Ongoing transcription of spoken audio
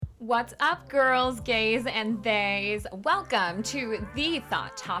What's up, girls, gays, and theys? Welcome to The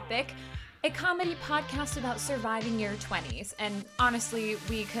Thought Topic, a comedy podcast about surviving your 20s. And honestly,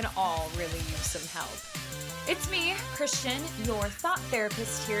 we could all really use some help. It's me, Christian, your thought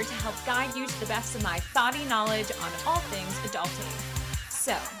therapist, here to help guide you to the best of my thoughty knowledge on all things adulting.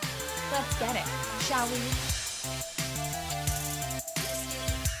 So, let's get it, shall we?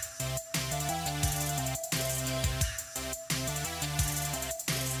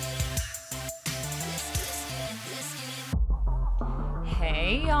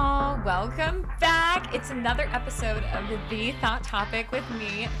 Hey y'all, welcome back. It's another episode of The Thought Topic with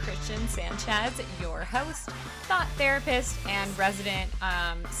me, Christian Sanchez, your host, thought therapist, and resident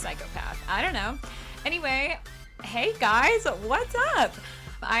psychopath. I don't know. Anyway, hey guys, what's up?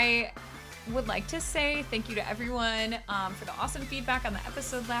 I would like to say thank you to everyone for the awesome feedback on the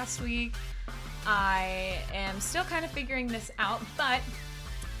episode last week. I am still kind of figuring this out, but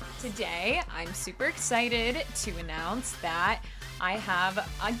today I'm super excited to announce that I have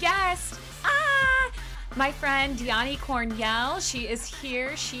a guest. My friend Deani Cornell. She is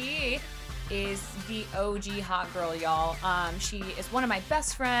here. She is the OG hot girl, y'all. She is one of my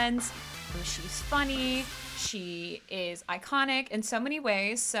best friends. She's funny. She is iconic in so many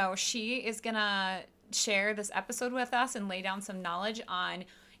ways. So she is gonna share this episode with us and lay down some knowledge on,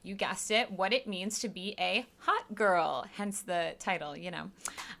 you guessed it, what it means to be a hot girl, hence the title, you know.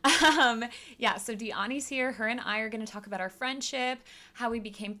 So Deani's here. Her and I are going to talk about our friendship, how we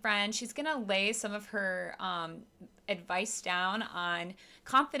became friends. She's going to lay some of her advice down on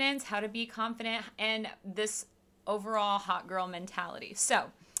confidence, how to be confident, and this overall hot girl mentality. So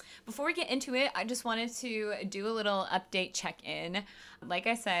before we get into it, I just wanted to do a little update check-in. Like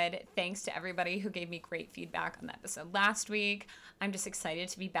I said, thanks to everybody who gave me great feedback on the episode last week. I'm just excited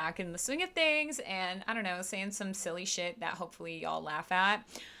to be back in the swing of things and, I don't know, saying some silly shit that hopefully y'all laugh at.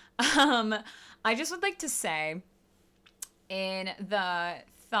 I just would like to say, in the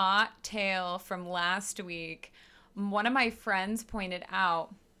thought tale from last week, one of my friends pointed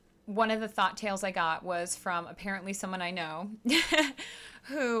out one of the thought tales I got was from apparently someone I know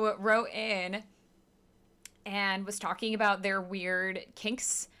who wrote in and was talking about their weird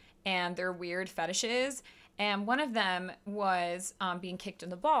kinks and their weird fetishes. And one of them was being kicked in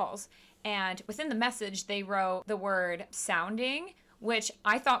the balls. And within the message, they wrote the word sounding, which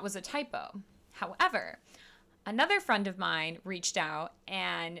I thought was a typo. However, another friend of mine reached out,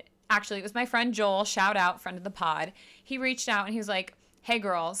 and actually it was my friend Joel, shout out, friend of the pod. He reached out and he was like, hey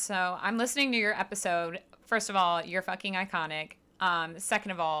girl, so I'm listening to your episode. First of all, you're fucking iconic.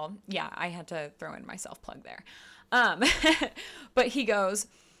 Second of all, yeah, I had to throw in my self-plug there. But he goes,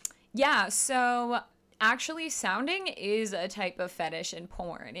 yeah, so actually sounding is a type of fetish in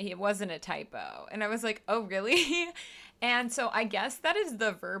porn. It wasn't a typo. And I was like, oh, really? And so I guess that is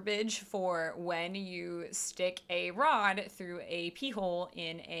the verbiage for when you stick a rod through a pee hole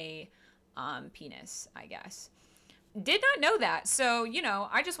in a penis, I guess. Did not know that. So, you know,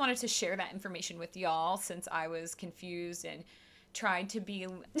 I just wanted to share that information with y'all since I was confused and tried to be,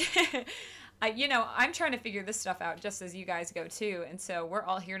 I'm trying to figure this stuff out just as you guys go too. And so we're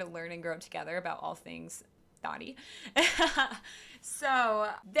all here to learn and grow together about all things thoughty. So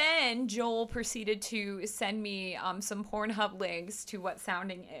then Joel proceeded to send me some Pornhub links to what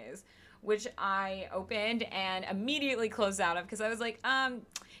sounding is, which I opened and immediately closed out of because I was like,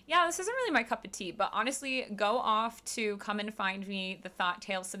 yeah, this isn't really my cup of tea. But honestly, go off to Come and Find Me, the Thought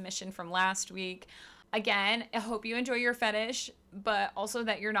Tale submission from last week. Again, I hope you enjoy your fetish, but also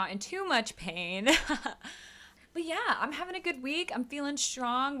that you're not in too much pain. But yeah, I'm having a good week. I'm feeling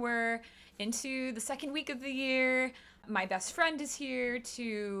strong. We're into the second week of the year. My best friend is here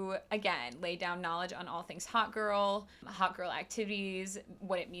to, again, lay down knowledge on all things hot girl activities,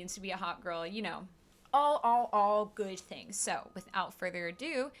 what it means to be a hot girl, you know, all good things. So without further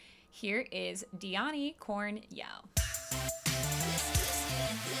ado, here is Deani Cornell.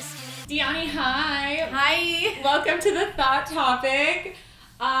 Deani, hi. Hi. Welcome to the Thought Topic.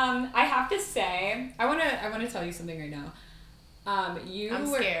 I have to say, I want to tell you something right now. I'm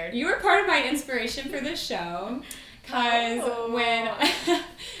scared. You were part of my inspiration for this show, because when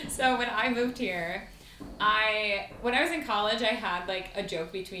I moved here, when I was in college, I had like a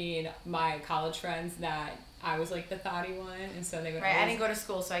joke between my college friends that I was like the thotty one, and so they would. Right, I didn't go to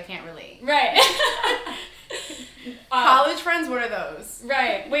school, so I can't relate. Right. College friends, what are those?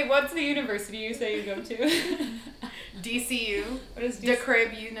 Right. Wait, what's the university you say you go to? DCU. What is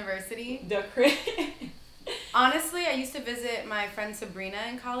DeCrib University. DeCrib. Honestly, I used to visit my friend Sabrina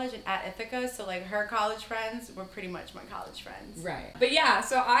in college at Ithaca, so like her college friends were pretty much my college friends. Right. But yeah,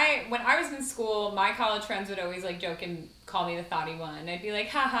 so when I was in school, my college friends would always like joke and call me the thotty one. I'd be like,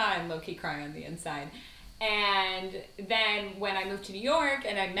 haha, and low-key cry on the inside. And then when I moved to New York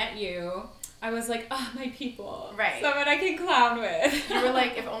and I met you, I was like, oh, my people. Right. Someone I can clown with. You were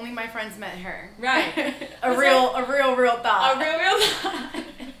like, if only my friends met her. Right. a real thought. A real thought.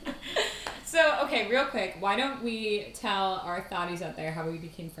 So, okay, real quick, why don't we tell our thotties out there how we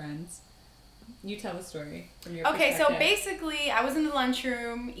became friends? You tell the story from your perspective. Okay, so basically, I was in the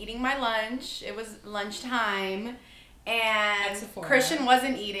lunchroom eating my lunch. It was lunchtime. And Christian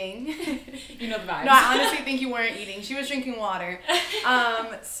wasn't eating. You know the vibes. No, I honestly think you weren't eating. She was drinking water.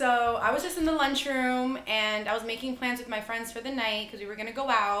 So I was just in the lunchroom, and I was making plans with my friends for the night because we were going to go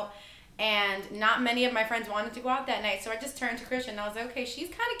out. And not many of my friends wanted to go out that night. So I just turned to Christian, and I was like, okay, she's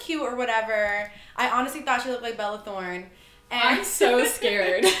kind of cute or whatever. I honestly thought she looked like Bella Thorne. And I'm so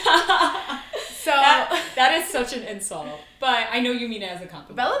scared. So that is such an insult. But I know you mean it as a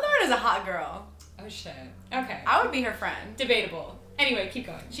compliment. Bella Thorne is a hot girl. Oh, shit. Okay. I would be her friend. Debatable. Anyway, keep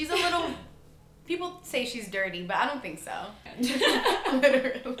going. She's a little... People say she's dirty, but I don't think so.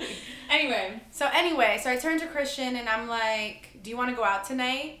 Literally. Anyway, so I turned to Christian, and I'm like, do you want to go out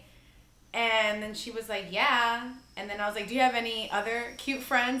tonight? And then she was like, yeah. And then I was like, do you have any other cute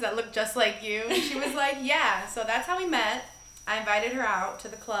friends that look just like you? And she was like, yeah. So that's how we met. I invited her out to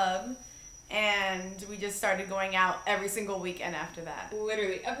the club. And we just started going out every single weekend after that.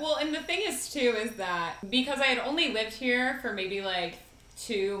 Literally. Well, and the thing is, too, is that because I had only lived here for maybe like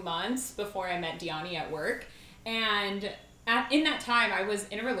 2 months before I met Diani at work. And in that time, I was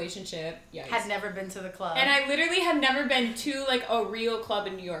in a relationship. Yikes. Had never been to the club. And I literally had never been to like a real club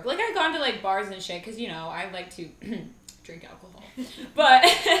in New York. Like, I'd gone to like bars and shit because, you know, I like to drink alcohol. But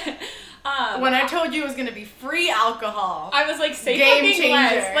when I told you it was going to be free alcohol, I was like, say game fucking changer.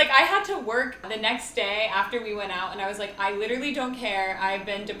 less. Like, I had to work the next day after we went out, and I was like, I literally don't care. I've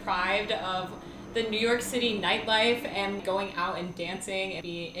been deprived of the New York City nightlife and going out and dancing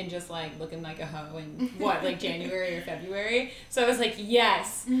and just like looking like a hoe in like January or February. So I was like,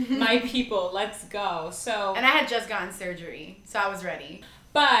 yes, my people, let's go. So and I had just gotten surgery, so I was ready.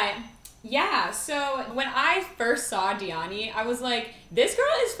 But yeah, so when I first saw Diani, I was like, this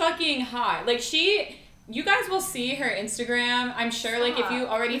girl is fucking hot. Like, you guys will see her Instagram. I'm sure, like, if you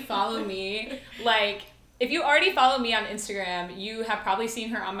already follow me, like, if you already follow me on Instagram, you have probably seen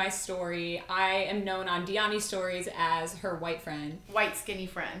her on my story. I am known on Diani's stories as her white friend. White skinny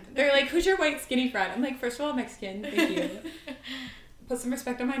friend. They're like, who's your white skinny friend? I'm like, first of all, Mexican. Thank you. Put some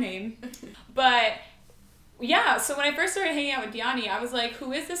respect on my name. But yeah, so when I first started hanging out with Diani, I was like,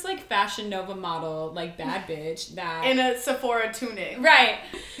 who is this, like, Fashion Nova model, like, bad bitch that... in a Sephora tunic. Right.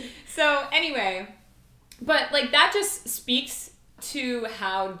 So, anyway, but, like, that just speaks to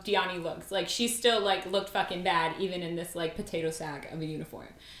how Diani looks. Like, she still, like, looked fucking bad, even in this, like, potato sack of a uniform.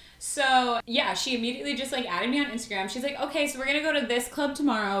 So, yeah, she immediately just, like, added me on Instagram. She's like, okay, so we're gonna go to this club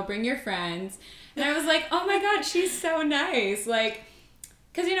tomorrow, bring your friends. And I was like, oh my god, she's so nice. Like,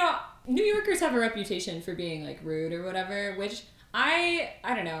 because, you know... New Yorkers have a reputation for being, like, rude or whatever, which I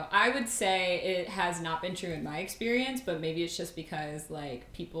don't know. I would say it has not been true in my experience, but maybe it's just because,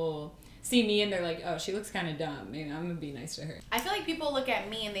 like, people see me and they're like, oh, she looks kind of dumb. Maybe I'm going to be nice to her. I feel like people look at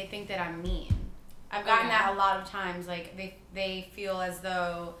me and they think that I'm mean. I've gotten that a lot of times. Like, they feel as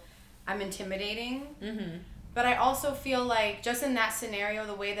though I'm intimidating. Mm-hmm. But I also feel like just in that scenario,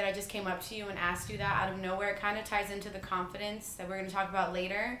 the way that I just came up to you and asked you that out of nowhere, it kind of ties into the confidence that we're going to talk about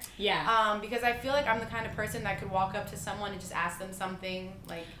later. Yeah. Because I feel like I'm the kind of person that could walk up to someone and just ask them something,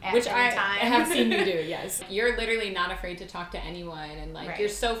 like, at which any time. I have seen you do, yes. You're literally not afraid to talk to anyone, and, like, you're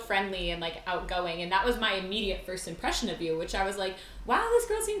so friendly and, like, outgoing. And that was my immediate first impression of you, which I was like, wow, this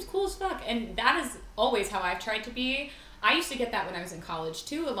girl seems cool as fuck. And that is always how I've tried to be. I used to get that when I was in college,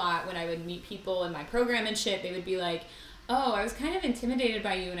 too, a lot. When I would meet people in my program and shit, they would be like, oh, I was kind of intimidated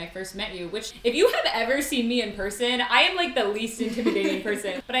by you when I first met you. Which, if you have ever seen me in person, I am, like, the least intimidating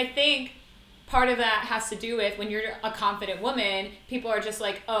person. But I think part of that has to do with when you're a confident woman, people are just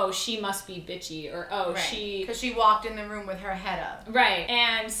like, oh, she must be bitchy, or oh, she... because she walked in the room with her head up. Right.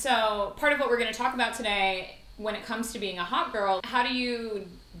 And so part of what we're going to talk about today, when it comes to being a hot girl, how do you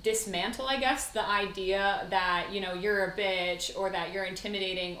dismantle, I guess, the idea that, you know, you're a bitch, or that you're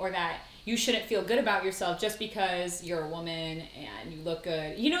intimidating, or that you shouldn't feel good about yourself just because you're a woman and you look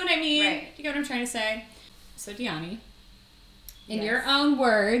good. You know what I mean? Right. Do you get what I'm trying to say? So, Diani, in your own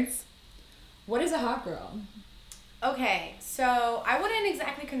words, what is a hot girl? Okay, so I wouldn't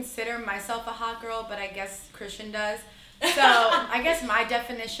exactly consider myself a hot girl, but I guess Christian does. So I guess my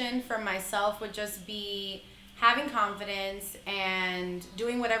definition for myself would just be having confidence and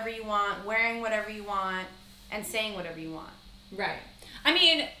doing whatever you want, wearing whatever you want, and saying whatever you want. Right. I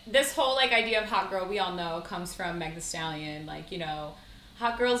mean, this whole like idea of hot girl, we all know, comes from Meg Thee Stallion. Like, you know,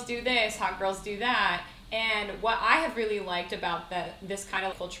 hot girls do this, hot girls do that. And what I have really liked about this kind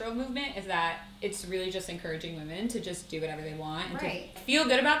of cultural movement is that it's really just encouraging women to just do whatever they want and to feel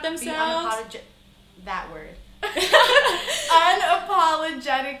good about themselves. That word.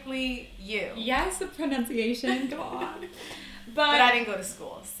 Unapologetically you. Yes, the pronunciation. Go on. But I didn't go to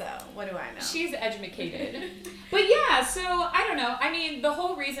school, so what do I know? She's educated. But yeah, so I don't know. I mean, the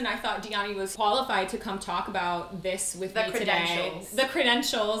whole reason I thought Deani was qualified to come talk about this with me today. The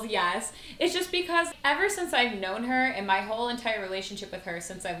credentials, yes. It's just because ever since I've known her and my whole entire relationship with her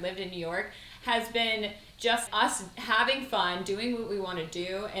since I've lived in New York has been just us having fun, doing what we want to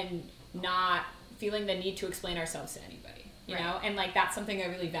do, and not feeling the need to explain ourselves to anybody. You know? And like that's something I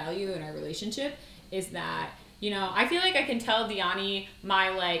really value in our relationship is that, you know, I feel like I can tell Deani my,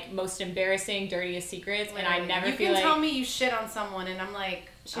 like, most embarrassing, dirtiest secrets, and I never feel like... You can tell me you shit on someone, and I'm like,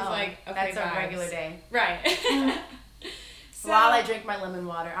 she's like, okay, that's a regular day. Right. So, while I drink my lemon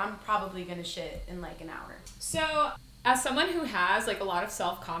water, I'm probably going to shit in, like, an hour. So, as someone who has, like, a lot of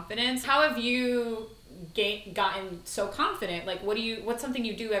self-confidence, how have you gotten so confident? Like, what's something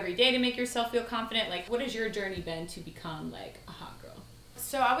you do every day to make yourself feel confident? Like, what has your journey been to become, like, a hot girl?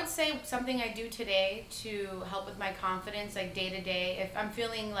 So I would say something I do today to help with my confidence, like day to day. If I'm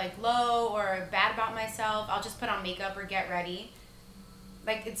feeling like low or bad about myself, I'll just put on makeup or get ready.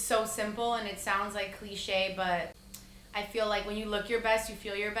 Like it's so simple and it sounds like cliche, but I feel like when you look your best, you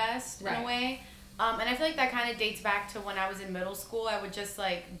feel your best in a way. And I feel like that kind of dates back to when I was in middle school. I would just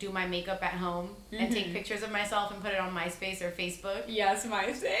like do my makeup at home and take pictures of myself and put it on MySpace or Facebook. Yes,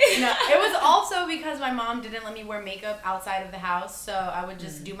 MySpace. No, it was also because my mom didn't let me wear makeup outside of the house. So I would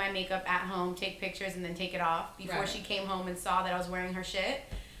just do my makeup at home, take pictures, and then take it off before she came home and saw that I was wearing her shit.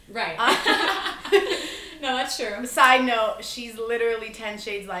 Right. No, that's true. Side note, she's literally 10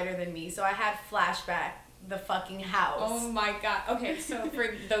 shades lighter than me. So I had flashback the fucking house. Oh my god. Okay, so for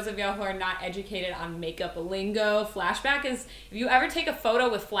those of y'all who are not educated on makeup lingo, flashback is if you ever take a photo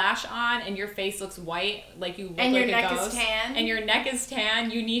with flash on and your face looks white, like you look and like your a neck ghost, is tan, and your neck is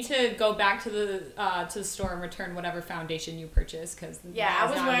tan, you need to go back to the store and return whatever foundation you purchased because I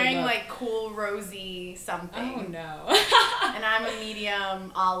was wearing like cool rosy something. Oh no. And I'm a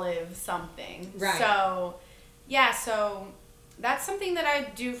medium olive something. Right. So that's something that I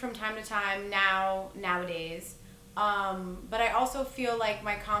do from time to time nowadays. But I also feel like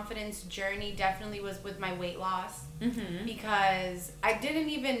my confidence journey definitely was with my weight loss because I didn't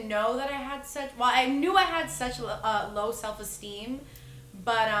even know that I had I knew I had such low self-esteem,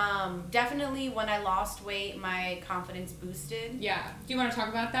 but definitely when I lost weight, my confidence boosted. Yeah. Do you want to talk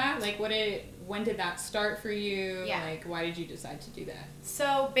about that? Like when did that start for you? Yeah. Like why did you decide to do that?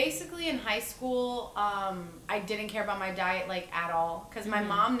 So basically in high school, I didn't care about my diet like at all because my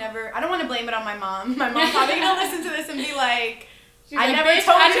mom never, I don't want to blame it on my mom. My mom's probably going to listen to this and be like, I never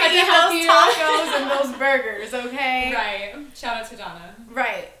told you to eat those tacos and those burgers, okay? Right. Shout out to Donna.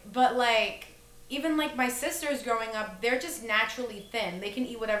 Right. But like, even like my sisters growing up, they're just naturally thin. They can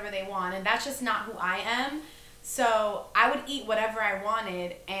eat whatever they want and that's just not who I am. So I would eat whatever I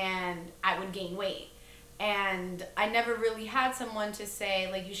wanted and I would gain weight. And I never really had someone to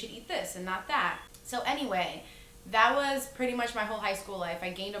say, like, you should eat this and not that. So anyway, that was pretty much my whole high school life. I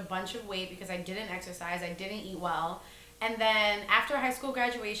gained a bunch of weight because I didn't exercise. I didn't eat well. And then after high school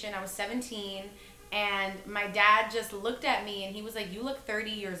graduation, I was 17. And my dad just looked at me and he was like, you look 30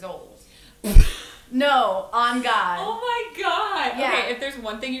 years old. No, on God. Oh my God. Yeah. Okay, if there's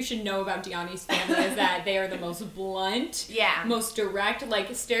one thing you should know about Deani's family is that they are the most blunt, most direct, like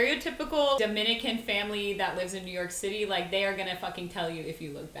stereotypical Dominican family that lives in New York City. Like they are gonna fucking tell you if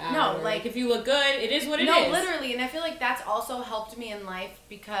you look bad. No, like if you look good, it is what it is. No, literally, and I feel like that's also helped me in life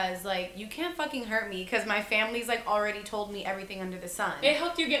because like you can't fucking hurt me because my family's like already told me everything under the sun. It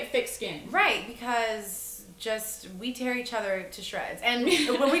helped you get thick skin. Right, because we tear each other to shreds. And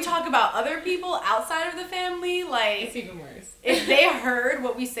when we talk about other people outside of the family, like it's even worse. If they heard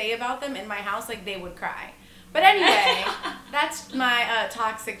what we say about them in my house, like they would cry. But anyway, that's my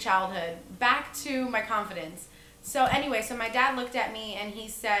toxic childhood. Back to my confidence. So anyway, so my dad looked at me and he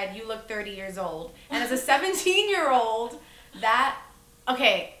said, you look 30 years old. And as a 17-year-old,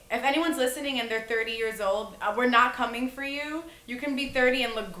 okay, if anyone's listening and they're 30 years old, we're not coming for you. You can be 30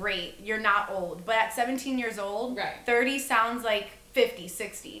 and look great. You're not old. But at 17 years old, 30 sounds like 50,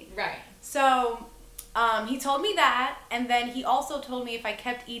 60. Right. So he told me that, and then he also told me if I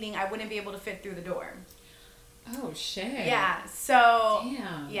kept eating, I wouldn't be able to fit through the door. Oh, shit. Yeah, so...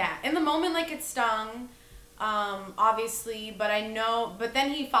 Damn. Yeah, in the moment, like, it stung. obviously, but then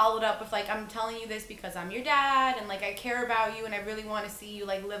he followed up with like, I'm telling you this because I'm your dad and like I care about you and I really want to see you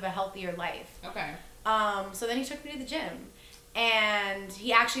like live a healthier life. Okay. So then he took me to the gym and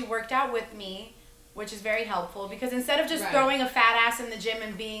he actually worked out with me, which is very helpful because instead of just throwing a fat ass in the gym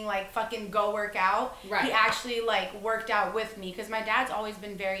and being like fucking go work out, he actually like worked out with me because my dad's always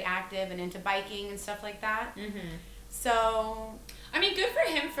been very active and into biking and stuff like that. Mm-hmm. So I mean, good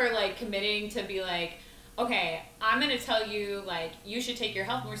for him for like committing to be like, okay, I'm gonna tell you like you should take your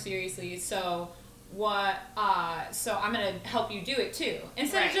health more seriously, so I'm gonna help you do it too,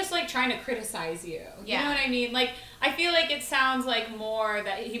 instead of just like trying to criticize you. You know what I mean? Like, I feel like it sounds like more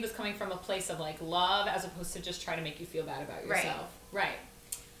that he was coming from a place of like love as opposed to just trying to make you feel bad about yourself. Right.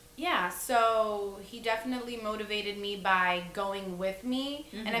 Yeah, so he definitely motivated me by going with me.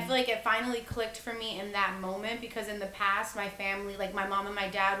 Mm-hmm. And I feel like it finally clicked for me in that moment because in the past, my family, like my mom and my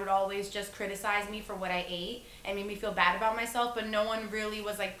dad would always just criticize me for what I ate and made me feel bad about myself, but no one really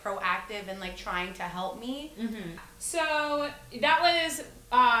was like proactive and like trying to help me. Mm-hmm. So that was,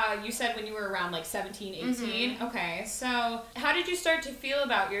 you said when you were around like 17, 18. Mm-hmm. Okay, so how did you start to feel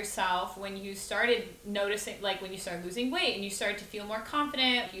about yourself when you started noticing, like when you started losing weight and you started to feel more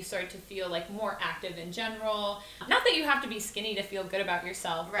confident, you started to feel like more active in general? Not that you have to be skinny to feel good about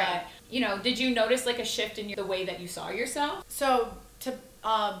yourself, but, you know, did you notice like a shift in the way that you saw yourself? So to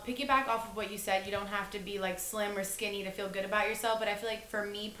piggyback off of what you said, you don't have to be like slim or skinny to feel good about yourself, but I feel like for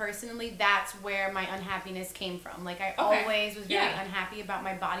me personally, that's where my unhappiness came from. Like I always was very unhappy about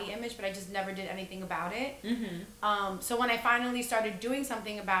my body image, but I just never did anything about it. Mm-hmm. So when I finally started doing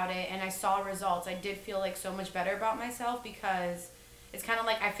something about it and I saw results, I did feel like so much better about myself because it's kind of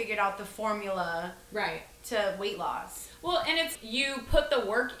like I figured out the formula to weight loss. Well, and it's you put the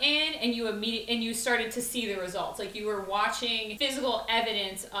work in and you started to see the results. Like you were watching physical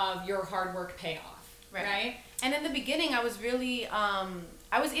evidence of your hard work pay off, right? And in the beginning, I was really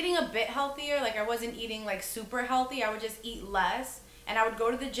I was eating a bit healthier. Like I wasn't eating like super healthy. I would just eat less, and I would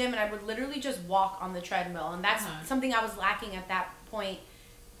go to the gym and I would literally just walk on the treadmill, and that's something I was lacking at that point.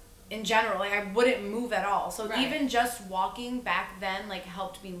 In general, like I wouldn't move at all. So even just walking back then like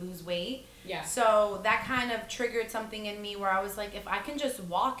helped me lose weight. Yeah. So that kind of triggered something in me where I was like, if I can just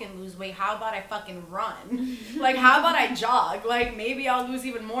walk and lose weight, how about I fucking run? Like how about I jog? Like maybe I'll lose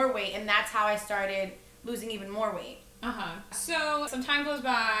even more weight. And that's how I started losing even more weight. So some time goes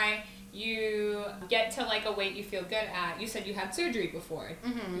by, you get to like a weight you feel good at. You said you had surgery before.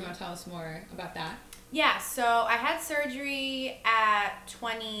 Mm-hmm. You want to tell us more about that? Yeah, so I had surgery at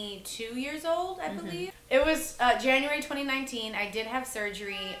 22 years old, I believe. It was January 2019. I did have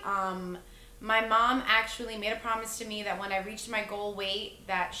surgery. My mom actually made a promise to me that when I reached my goal weight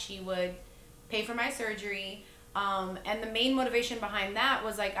that she would pay for my surgery. And the main motivation behind that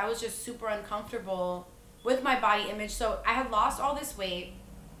was like I was just super uncomfortable with my body image. So I had lost all this weight.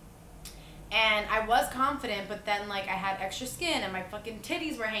 And I was confident, but then, like, I had extra skin and my fucking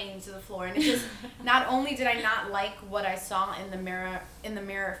titties were hanging to the floor. And it just, not only did I not like what I saw in the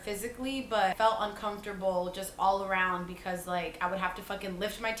mirror physically, but I felt uncomfortable just all around because, like, I would have to fucking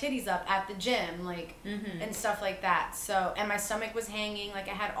lift my titties up at the gym, like, and stuff like that. So, and my stomach was hanging. Like,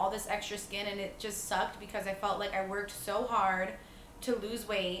 I had all this extra skin, and it just sucked because I felt like I worked so hard to lose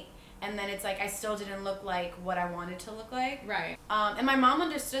weight. And then it's like I still didn't look like what I wanted to look like. Right. And my mom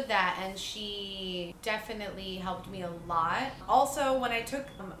understood that, and she definitely helped me a lot. Also, when I took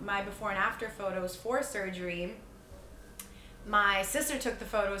my before and after photos for surgery, my sister took the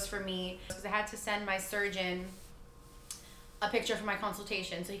photos for me because I had to send my surgeon a picture for my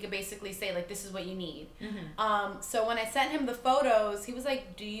consultation so he could basically say, like, this is what you need. So when I sent him the photos, he was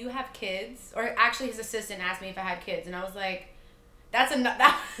like, do you have kids? Or actually his assistant asked me if I had kids, and I was like, that's enough.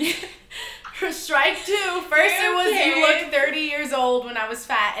 For strike two. First it was you look 30 years old when I was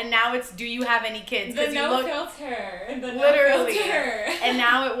fat, and now it's do you have any kids? The no filter. The literally. No filter. And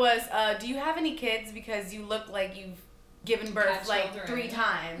now it was do you have any kids because you look like you've given birth like 3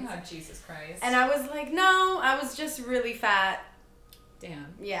 times. Oh, Jesus Christ. And I was like, no, I was just really fat.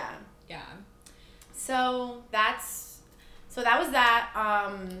 Damn. Yeah. Yeah. So that was that.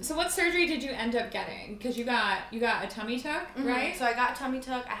 So what surgery did you end up getting? Because you got a tummy tuck, right? So I got tummy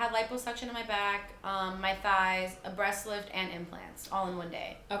tuck. I had liposuction in my back, my thighs, a breast lift, and implants all in one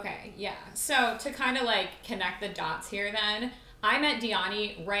day. Okay, yeah. So to kind of like connect the dots here, then I met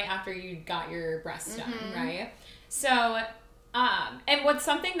Diani right after you got your breasts done, right? So, and what's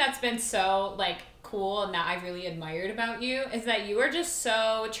something that's been so like cool and that I really admired about you is that you are just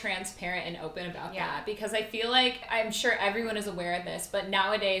so transparent and open about that, because I feel like I'm sure everyone is aware of this, but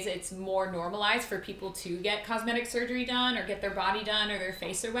nowadays it's more normalized for people to get cosmetic surgery done or get their body done or their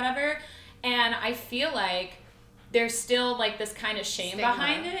face or whatever. And I feel like there's still like this kind of shame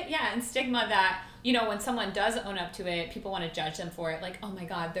behind it. Yeah, and stigma that, you know, when someone does own up to it, people want to judge them for it. Like, oh my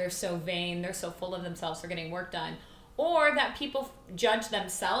God, they're so vain. They're so full of themselves for getting work done. Or that people judge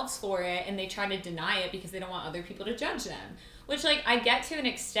themselves for it and they try to deny it because they don't want other people to judge them. Which, like, I get to an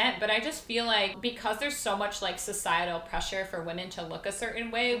extent, but I just feel like because there's so much, like, societal pressure for women to look a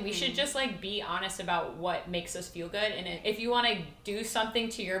certain way, we should just, like, be honest about what makes us feel good. And if you want to do something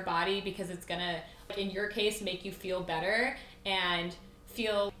to your body because it's going to, like, in your case, make you feel better and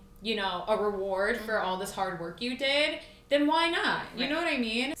feel, you know, a reward for all this hard work you did, then why not? You know what I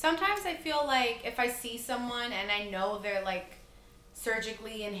mean? Sometimes I feel like if I see someone and I know they're, like,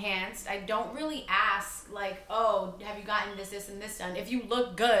 surgically enhanced, I don't really ask, like, oh, have you gotten this, and this done? If you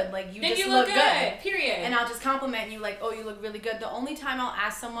look good, like, you then just you look good. Period. And I'll just compliment you, like, oh, you look really good. The only time I'll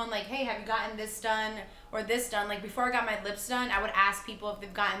ask someone, like, hey, have you gotten this done or this done? Like, before I got my lips done, I would ask people if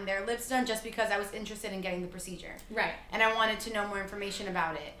they've gotten their lips done just because I was interested in getting the procedure. Right. And I wanted to know more information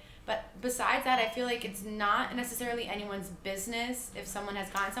about it. But besides that, I feel like it's not necessarily anyone's business if someone has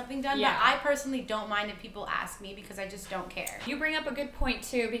gotten something done. Yeah. But I personally don't mind if people ask me because I just don't care. You bring up a good point,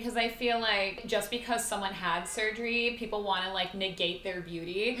 too, because I feel like just because someone had surgery, people want to, like, negate their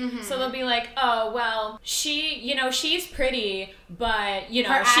beauty. Mm-hmm. So they'll be like, oh, well, she's pretty, but, you know,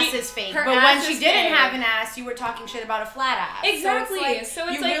 her ass is fake. But when she didn't have an ass, you were talking shit about a flat ass. Exactly. So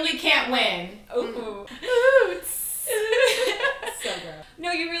it's like, really you can't win. Ooh. So gross.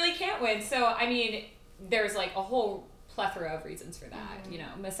 No, you really can't win. So, I mean, there's like a whole plethora of reasons for that. You know,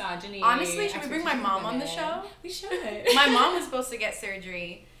 misogyny. Honestly, should we bring my mom on the show? We should. My mom was supposed to get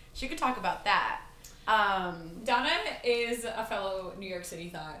surgery. She could talk about that. Donna is a fellow New York City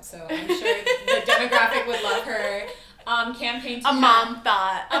thought, so I'm sure the demographic would love her. Campaign to a mom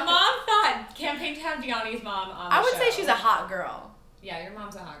thought. Campaign to have Gianni's mom on the I would show. say she's a hot girl. Yeah, your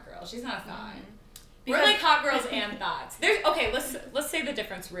mom's a hot girl. She's not a thought. Because we're like hot girls and thoughts. Let's say the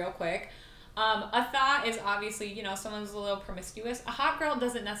difference real quick. A thought is obviously, you know, someone's a little promiscuous. A hot girl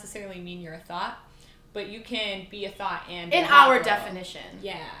doesn't necessarily mean you're a thought, but you can be a thought and be in a hot our girl. definition.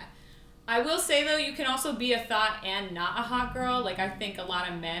 Yeah. I will say though, you can also be a thought and not a hot girl. Like I think a lot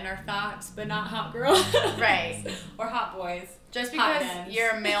of men are thoughts, but not hot girls. Right. Or hot boys. Just because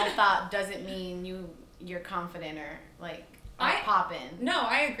you're a male thought doesn't mean you're confident or like poppin'. No,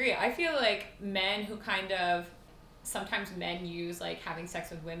 I agree. I feel like men who kind of sometimes men use like having sex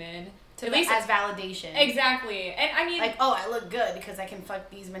with women at least as validation. Exactly. And I mean, like, oh, I look good because I can fuck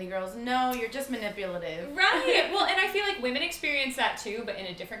these many girls. No, you're just manipulative. Right. Well, and I feel like women experience that too, but in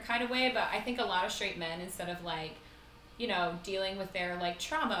a different kind of way. But I think a lot of straight men, instead of like, you know, dealing with their like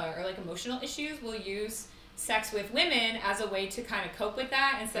trauma or like emotional issues, will use sex with women as a way to kind of cope with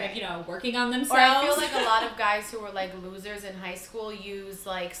that instead of, you know, working on themselves. Or I feel like a lot of guys who were like losers in high school use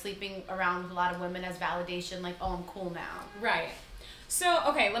like sleeping around with a lot of women as validation, like, oh, I'm cool now. Right. So,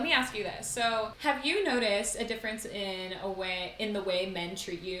 okay, let me ask you this. So, have you noticed a difference in the way men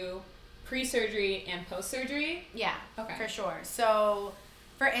treat you pre-surgery and post-surgery? Yeah, okay, for sure. So,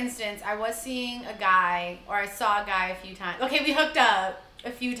 for instance, I was seeing a guy, or I saw a guy a few times. Okay, we hooked up a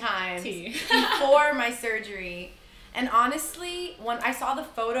few times before my surgery. And honestly, when I saw the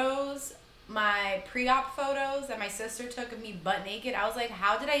photos, my pre-op photos that my sister took of me butt naked, I was like,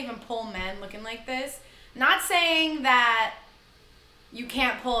 how did I even pull men looking like this? Not saying that you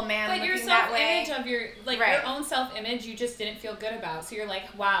can't pull a man but looking that way. But your self-image of your, your own self-image you just didn't feel good about. So you're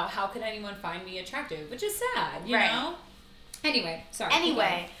like, wow, how could anyone find me attractive? Which is sad, you know? Anyway, sorry.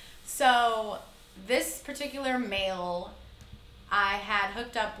 Anyway, so this particular male I had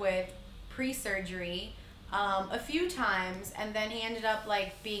hooked up with pre-surgery a few times, and then he ended up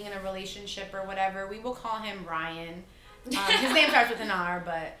like being in a relationship or whatever. We will call him Ryan. His name starts with an R,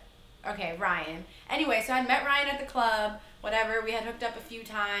 but okay, Ryan. Anyway, so I met Ryan at the club, whatever. We had hooked up a few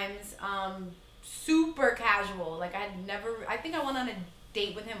times. Super casual. Like I think I went on a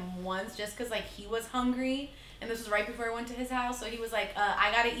date with him once just because like he was hungry. And this was right before I went to his house. So he was like, I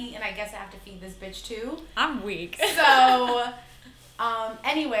gotta eat and I guess I have to feed this bitch too. I'm weak. So,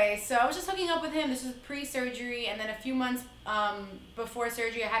 anyway, so I was just hooking up with him. This was pre-surgery. And then a few months before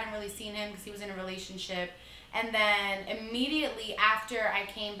surgery, I hadn't really seen him because he was in a relationship. And then immediately after I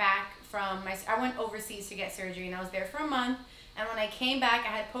came back I went overseas to get surgery. And I was there for a month. And when I came back, I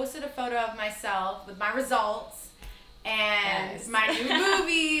had posted a photo of myself with my results. And my new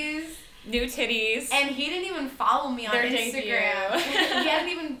boobies. New titties. And he didn't even follow me on Instagram.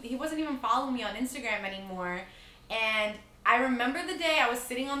 He wasn't even following me on Instagram anymore. And I remember the day I was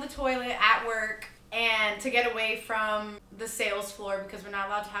sitting on the toilet at work and to get away from the sales floor because we're not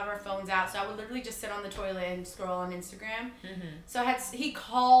allowed to have our phones out. So I would literally just sit on the toilet and scroll on Instagram. So he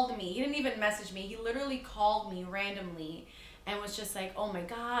called me. He didn't even message me. He literally called me randomly and was just like, oh my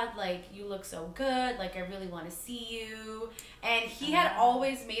God, like, you look so good. Like, I really want to see you. And he had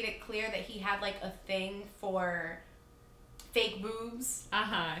always made it clear that he had, like, a thing for fake boobs.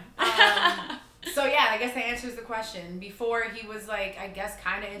 So yeah, I guess that answers the question. Before, he was like, I guess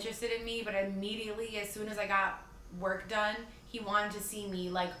kind of interested in me, but immediately, as soon as I got work done, he wanted to see me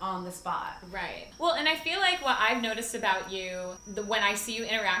like on the spot. Right. Well, and I feel like what I've noticed about you, when I see you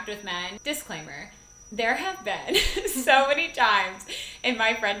interact with men, disclaimer, there have been so many times in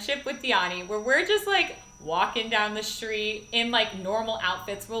my friendship with Diani where we're just like walking down the street in like normal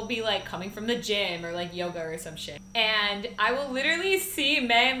outfits. We'll be like coming from the gym or like yoga or some shit. And I will literally see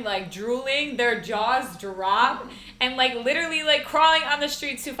men like drooling, their jaws drop, and like literally like crawling on the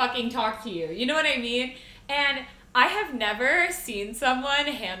streets to fucking talk to you. You know what I mean? And I have never seen someone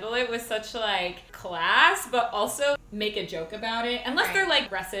handle it with such like class, but also make a joke about it. Unless they're like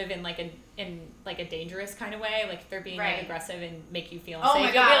aggressive in like a dangerous kind of way, like if they're being like aggressive and make you feel unsafe. Oh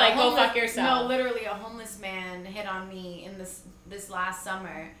my God, you'll be like, go fuck yourself. No, literally a homeless man hit on me in this last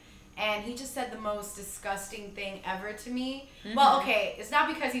summer. And he just said the most disgusting thing ever to me. Well, okay, it's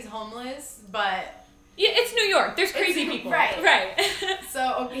not because he's homeless, but yeah, it's New York. There's crazy people. Right.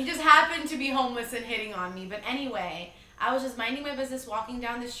 So he just happened to be homeless and hitting on me. But anyway, I was just minding my business, walking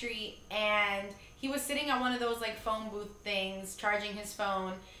down the street, and he was sitting at one of those like phone booth things, charging his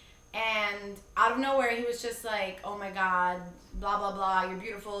phone. And out of nowhere, he was just like, oh my God, blah, blah, blah, you're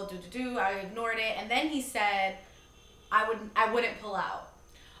beautiful, do. I ignored it. And then he said, I wouldn't pull out.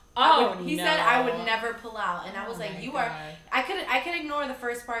 He said I would never pull out, and I was like, "You are." I could ignore the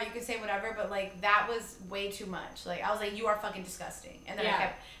first part. You could say whatever, but like that was way too much. Like I was like, "You are fucking disgusting," and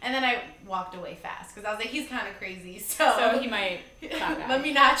then I walked away fast because I was like, "He's kind of crazy." So he might. Let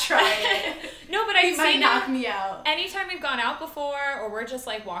me not try it. No, but he might knock me out. Anytime we've gone out before, or we're just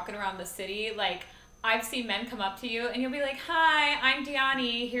like walking around the city, like I've seen men come up to you, and you'll be like, "Hi, I'm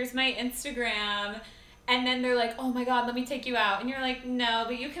Diani. Here's my Instagram." And then they're like, oh my God, let me take you out. And you're like, no,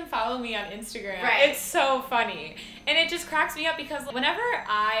 but you can follow me on Instagram. Right. It's so funny. And it just cracks me up because whenever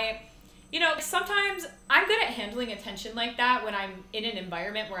sometimes I'm good at handling attention like that when I'm in an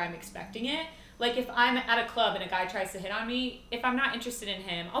environment where I'm expecting it. Like if I'm at a club and a guy tries to hit on me, if I'm not interested in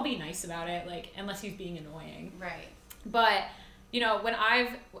him, I'll be nice about it, like unless he's being annoying. Right. But when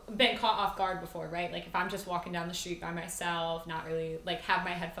I've been caught off guard before, right? Like if I'm just walking down the street by myself, not really like have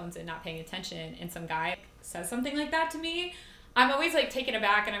my headphones in, not paying attention, and some guy says something like that to me, I'm always like taken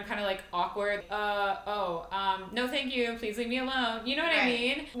aback and I'm kind of like awkward. No thank you, please leave me alone. You know what I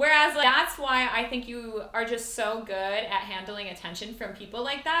mean? Whereas like that's why I think you are just so good at handling attention from people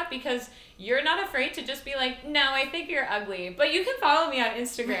like that, because you're not afraid to just be like, no, I think you're ugly, but you can follow me on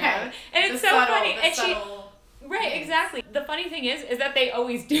Instagram. Right. And it's so funny. Right, exactly. The funny thing is that they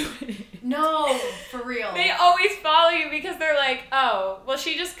always do it. No, for real. They always follow you because they're like, oh, well,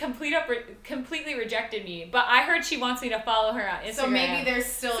 she just completely rejected me, but I heard she wants me to follow her on Instagram. So maybe there's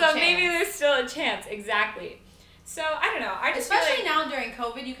still a chance. Exactly. So, I don't know. I just especially now during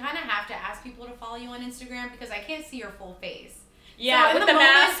COVID, you kind of have to ask people to follow you on Instagram because I can't see your full face. Yeah, so with the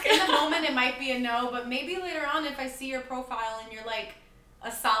mask. In the moment, it might be a no, but maybe later on, if I see your profile and you're like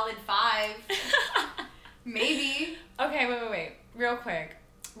a solid 5... Maybe. Okay, wait. Real quick.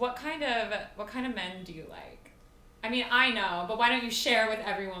 What kind of men do you like? I mean, I know, but why don't you share with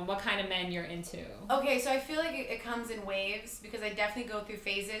everyone what kind of men you're into? Okay, so I feel like it comes in waves because I definitely go through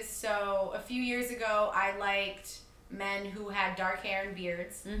phases. So a few years ago, I liked men who had dark hair and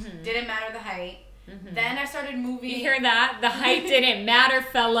beards. Mm-hmm. Didn't matter the height. Mm-hmm. Then I started moving. You hear that? The height didn't matter,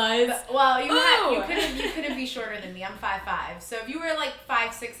 fellas. Well, you couldn't be shorter than me. I'm 5'5". So if you were like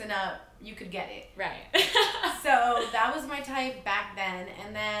 5'6" and up, you could get it. Right. So that was my type back then.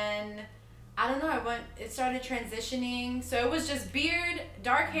 And then, I don't know, it started transitioning. So it was just beard,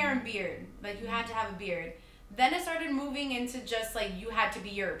 dark hair and beard. Like you had to have a beard. Then it started moving into just like you had to be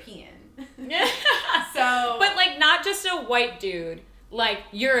European. So. But like not just a white dude, like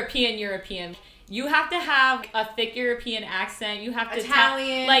European. You have to have a thick European accent. You have to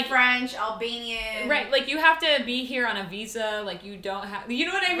Italian, French, Albanian. Right, like you have to be here on a visa. Like you don't have, you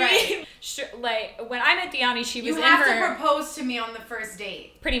know what I mean? Right. Sure, like when I met Diani, she was you have to propose to me on the first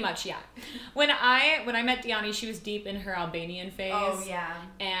date. Pretty much, yeah. When I met Diani, she was deep in her Albanian phase. Oh yeah.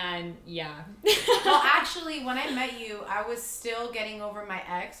 And yeah. Well, actually, when I met you, I was still getting over my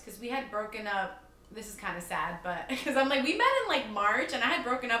ex because we had broken up this is kind of sad, but because I'm like, we met in like March, and I had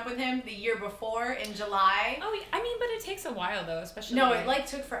broken up with him the year before in July. Oh, I mean, but it takes a while though, especially. No, it like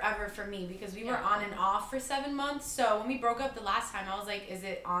took forever for me because we were Yeah. on and off for 7 months. So when we broke up the last time, I was like, is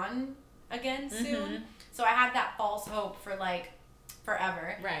it on again soon? So I had that false hope for like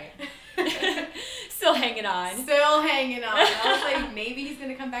forever. Right. Still hanging on. Still hanging on. I was like, maybe he's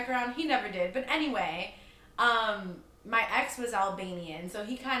gonna come back around. He never did. But anyway, my ex was Albanian, so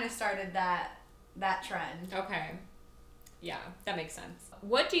he kind of started that trend. Okay. Yeah, that makes sense.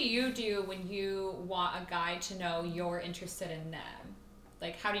 What do you do when you want a guy to know you're interested in them?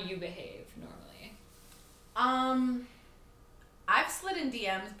 Like, how do you behave normally? I've slid in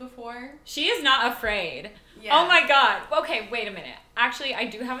DMs before. She is not afraid. Yeah. Oh my god. Okay, wait a minute. Actually, I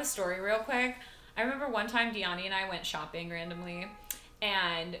do have a story real quick. I remember one time Deani and I went shopping randomly,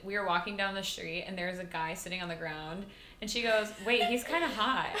 and we were walking down the street, and there was a guy sitting on the ground, and she goes, wait, he's kind of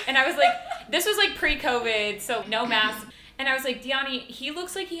hot. And I was like, this was like pre-COVID, so no mask. And I was like, Deani, he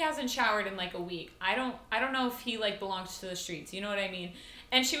looks like he hasn't showered in like a week. I don't know if he like belongs to the streets. You know what I mean?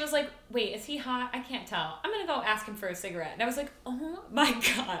 And she was like, wait, is he hot? I can't tell. I'm going to go ask him for a cigarette. And I was like, oh my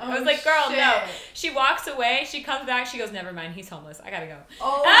God. I was like, girl, shit. no. She walks away. She comes back. She goes, never mind. He's homeless. I got to go.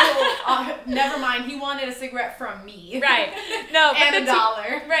 Oh, never mind. He wanted a cigarette from me. Right. No, but and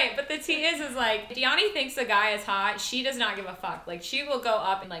 $1. Right. But the tea is like, Deani thinks the guy is hot. She does not give a fuck. Like, she will go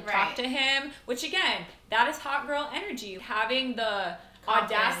up and like talk to him, which again, that is hot girl energy. Having the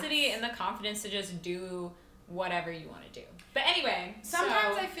audacity and the confidence to just do whatever you want to do. But anyway,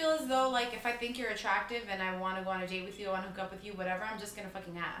 sometimes I feel as though, like, if I think you're attractive and I want to go on a date with you, I want to hook up with you, whatever, I'm just going to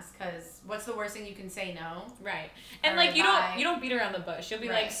fucking ask. Because what's the worst thing you can say no? Right. And, or like, you bye. don't beat around the bush. You'll be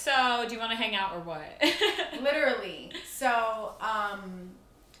Right. like, so, do you want to hang out or what? Literally. So,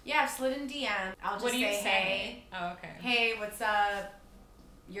 yeah, I've slid in DM. I'll just What do you say, say? hey. Oh, okay. Hey, what's up?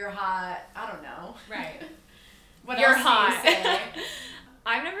 You're hot. I don't know. Right. What You're else do hot. you say?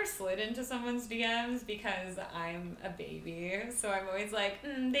 I've never slid into someone's DMs because I'm a baby, so I'm always like,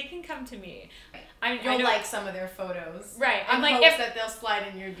 they can come to me. I You'll know, like some of their photos. Right. I'm In like, hopes that they'll slide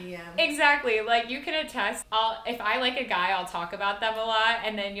in your DM. Exactly. Like, you can attest. If I like a guy, I'll talk about them a lot,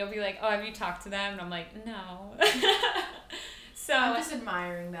 and then you'll be like, oh, have you talked to them? And I'm like, no. So I'm just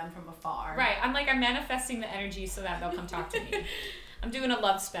admiring them from afar. Right. I'm manifesting the energy so that they'll come talk to me. I'm doing a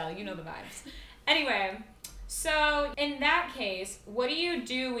love spell. You know the vibes. Anyway, so in that case, what do you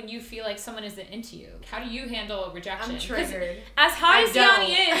do when you feel like someone isn't into you? How do you handle rejection? I'm triggered. As hot as don't.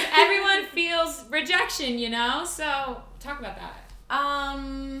 Deani is, everyone feels rejection, you know? So talk about that.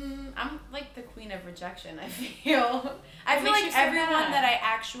 I'm like the queen of rejection, I feel. I feel makes you like so everyone mad? that I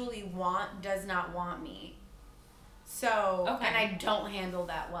actually want does not want me. So, Okay. and I don't handle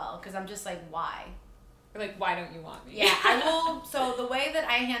that well because I'm just like, why? Or like, why don't you want me? Yeah, I will. So the way that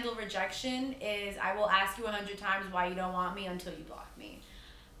I handle rejection is I will ask you 100 times why you don't want me until you block me.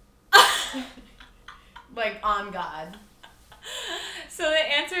 Like, on God. So the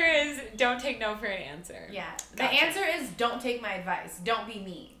answer is don't take no for an answer. Yeah. Gotcha. The answer is don't take my advice. Don't be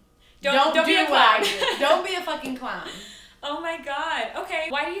me. Don't do be a what I clown. do. Don't be a fucking clown. Oh my God. Okay.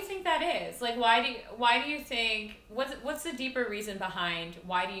 Why do you think that is? Like, why do you think, what's the deeper reason behind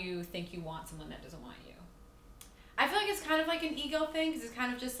why do you think you want someone that doesn't want you? I feel like it's kind of like an ego thing because it's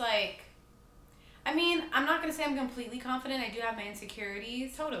kind of just like, I mean, I'm not going to say I'm completely confident. I do have my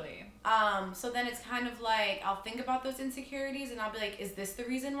insecurities. Totally. So then it's kind of like, I'll think about those insecurities and I'll be like, is this the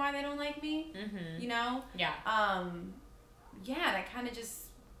reason why they don't like me? Mm-hmm. You know? Yeah. Yeah, and I kind of just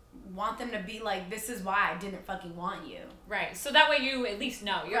want them to be like, this is why I didn't fucking want you. Right. So that way you at least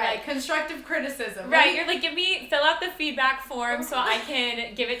know. You're right. like, Constructive criticism. right. You're like, fill out the feedback form so I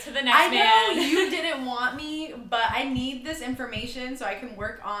can give it to the next I know man. you didn't want me, but I need this information so I can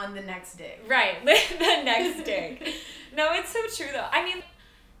work on the next day. Right. The next dig. No, it's so true though. I mean,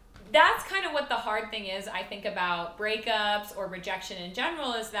 that's kind of what the hard thing is, I think, about breakups or rejection in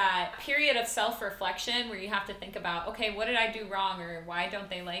general, is that period of self-reflection where you have to think about, okay, what did I do wrong or why don't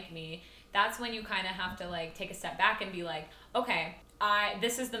they like me? That's when you kind of have to like take a step back and be like, okay,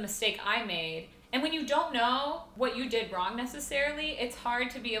 this is the mistake I made. And when you don't know what you did wrong necessarily, it's hard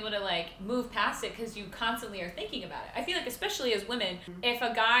to be able to like move past it because you constantly are thinking about it. I feel like especially as women, if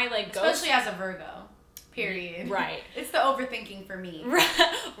a guy like goes... Especially as a Virgo. Period. Right. It's the overthinking for me.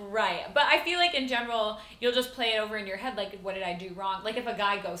 Right. But I feel like in general, you'll just play it over in your head, like, what did I do wrong? Like, if a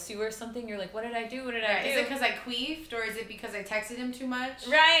guy ghosts you or something, you're like, what did I do? What did I do? Is it because I queefed or is it because I texted him too much?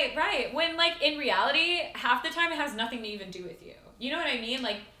 Right. When, like, in reality, half the time it has nothing to even do with you. You know what I mean?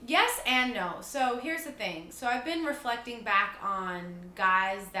 Like, yes and no. So here's the thing. So I've been reflecting back on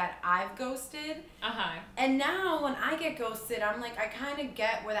guys that I've ghosted. And now when I get ghosted, I'm like, I kind of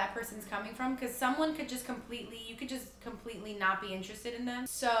get where that person's coming from, because someone could just completely not be interested in them.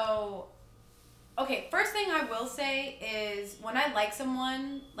 So, okay, first thing I will say is when I like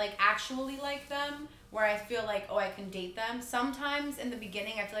someone, like actually like them, where I feel like, oh, I can date them, sometimes in the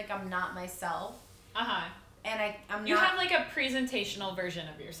beginning I feel like I'm not myself. And I'm you not... have like a presentational version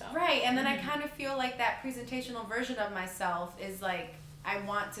of yourself. Right, and then I kind of feel like that presentational version of myself is like, I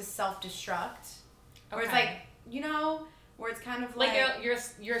want to self-destruct. Okay. Or it's like, you know, where it's kind of like...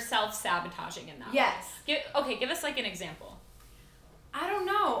 you're self-sabotaging in that yes. way. Give us like an example. I don't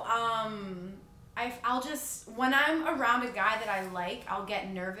know. I'll just... When I'm around a guy that I like, I'll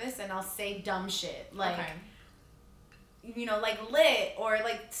get nervous and I'll say dumb shit. Like... Okay. You know, like lit, or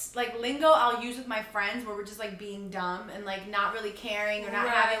like lingo I'll use with my friends where we're just like being dumb and like not really caring or not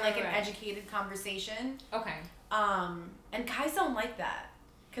having like an educated conversation. Okay. And guys don't like that,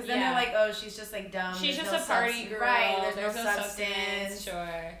 because then they're like, oh, she's just like dumb. She's just a party girl. Right. There's no substance.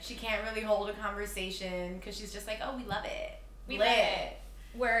 Sure. She can't really hold a conversation because she's just like, oh, we love it. We love it.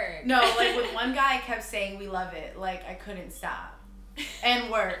 Word. No, like with one guy I kept saying we love it, like I couldn't stop. And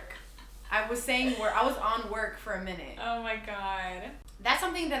work. I was saying I was on work for a minute. Oh my God. That's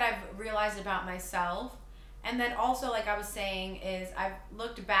something that I've realized about myself. And then also, like I was saying, is I've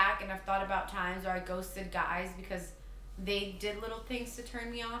looked back and I've thought about times where I ghosted guys because they did little things to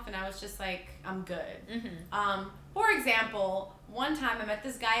turn me off, and I was just like, I'm good. For example, one time I met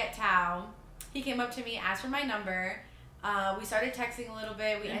this guy at Tao. He came up to me, asked for my number. We started texting a little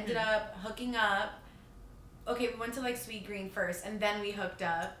bit. We ended up hooking up. Okay, we went to like Sweet Green first, and then we hooked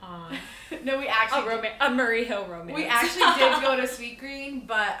up. No, we actually a Murray Hill romance. We actually did go to Sweet Green,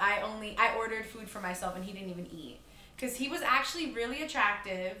 but I ordered food for myself, and he didn't even eat, because he was actually really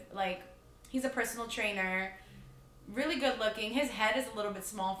attractive. Like, he's a personal trainer, really good looking. His head is a little bit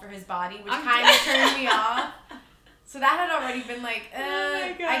small for his body, which kind of turned me off. So that had already been like,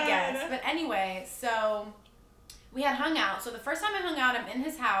 I guess. But anyway, so we had hung out. So the first time I hung out, I'm in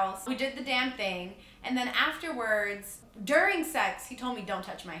his house. We did the damn thing. And then afterwards, during sex, he told me, don't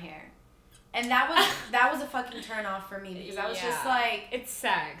touch my hair. And that was a fucking turn off for me, because I was just like... It's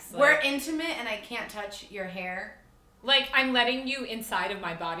sex. We're intimate and I can't touch your hair. Like, I'm letting you inside of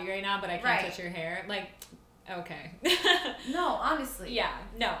my body right now, but I can't touch your hair. Like, okay. No, honestly. Yeah.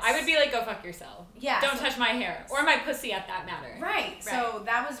 No, I would be like, go fuck yourself. Yeah. Don't touch my hair. Or my pussy at that matter. Right. So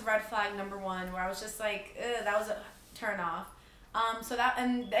that was red flag number one, where I was just like, that was a turn off.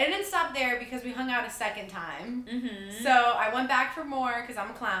 And it didn't stop there, because we hung out a second time. So I went back for more, because I'm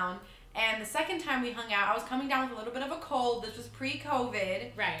a clown. And the second time we hung out, I was coming down with a little bit of a cold. This was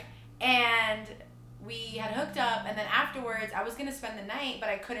pre-COVID. Right. And we had hooked up, and then afterwards I was going to spend the night, but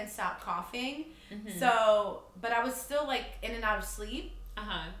I couldn't stop coughing. So, but I was still like in and out of sleep.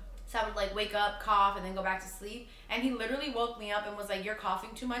 So I would like wake up, cough, and then go back to sleep. And he literally woke me up and was like, you're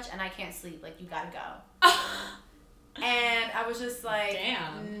coughing too much and I can't sleep. Like, you gotta go. And I was just like,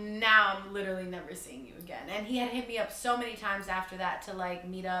 damn. Now I'm literally never seeing you again. And he had hit me up so many times after that to like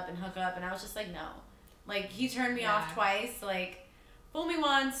meet up and hook up, and I was just like, no. Like, he turned me off twice. Like, fool me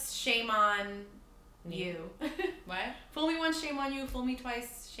once, shame on you. What? Fool me once, shame on you. Fool me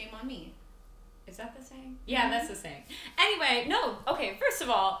twice, shame on me. Is that the saying? Yeah, that's the saying. Anyway, no. Okay, first of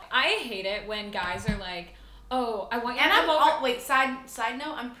all, I hate it when guys are like, oh, I want you to come over. Oh, wait, side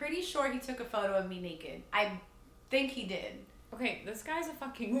note, I'm pretty sure he took a photo of me naked. I think he did. Okay, this guy's a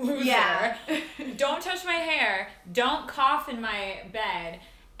fucking loser. Yeah. Don't touch my hair. Don't cough in my bed.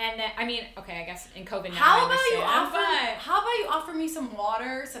 And then, I mean, okay, I guess in COVID now How about you offer me some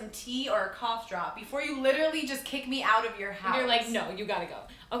water, some tea, or a cough drop before you literally just kick me out of your house? You're like, no, you gotta go.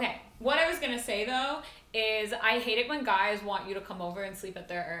 Okay, what I was gonna say though is I hate it when guys want you to come over and sleep at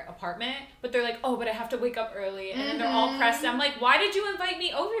their apartment, but they're like, oh, but I have to wake up early, and then they're all pressed. I'm like, why did you invite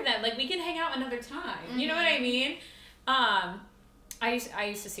me over then? Like, we can hang out another time. You know what I mean? I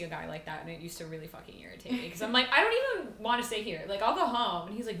used to see a guy like that, and it used to really fucking irritate me, because I'm like, I don't even want to stay here. Like, I'll go home.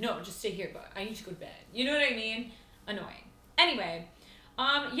 And he's like, no, just stay here, but I need to go to bed. You know what I mean? Annoying. Anyway,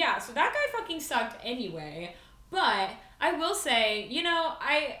 yeah, so that guy fucking sucked anyway. But I will say, you know,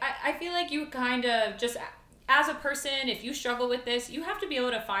 I feel like you kind of just, as a person, if you struggle with this, you have to be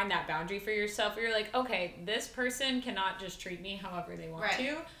able to find that boundary for yourself where you're like, okay, this person cannot just treat me however they want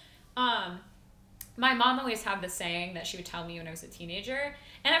to. My mom always had this saying that she would tell me when I was a teenager.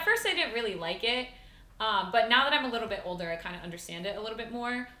 And at first I didn't really like it. But now that I'm a little bit older, I kind of understand it a little bit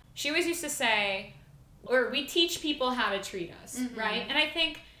more. She always used to say, or we teach people how to treat us, right? And I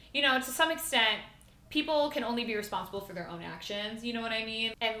think, you know, to some extent, people can only be responsible for their own actions, you know what I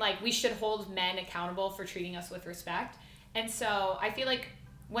mean? And like we should hold men accountable for treating us with respect. And so I feel like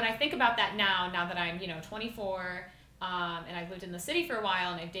when I think about that now that I'm, 24, and I've lived in the city for a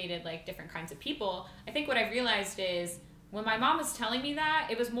while and I've dated like different kinds of people, I think what I've realized is when my mom was telling me that,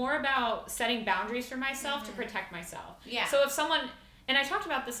 it was more about setting boundaries for myself to protect myself. Yeah. So if someone, and I talked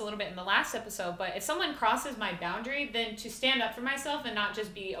about this a little bit in the last episode, but if someone crosses my boundary, then to stand up for myself and not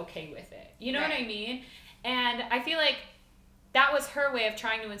just be okay with it. You know what I mean? And I feel like that was her way of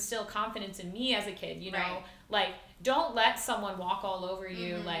trying to instill confidence in me as a kid, you know? Like, don't let someone walk all over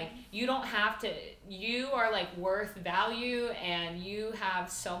you. Like, you don't have to, you are like worth value and you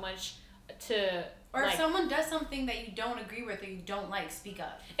have so much to... Or if someone does something that you don't agree with or you don't like, speak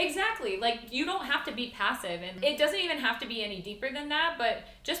up. Exactly. Like, you don't have to be passive. And it doesn't even have to be any deeper than that. But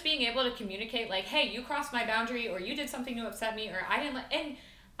just being able to communicate, like, hey, you crossed my boundary, or you did something to upset me, or I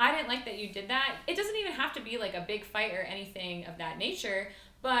didn't like that you did that. It doesn't even have to be, like, a big fight or anything of that nature.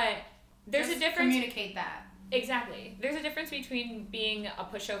 But there's a difference. Communicate that. Exactly. There's a difference between being a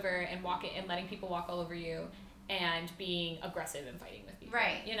pushover and letting people walk all over you and being aggressive and fighting with people.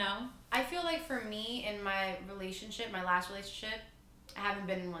 Right. You know? I feel like for me, in my last relationship, I haven't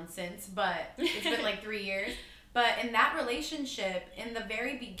been in one since, but it's been like 3 years. But in that relationship, in the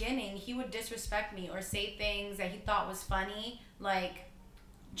very beginning, he would disrespect me or say things that he thought was funny, like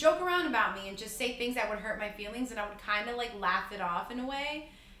joke around about me and just say things that would hurt my feelings, and I would kind of like laugh it off in a way.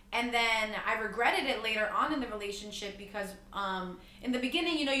 And then I regretted it later on in the relationship because in the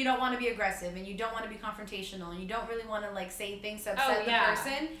beginning, you don't want to be aggressive and you don't want to be confrontational and you don't really want to like say things to upset the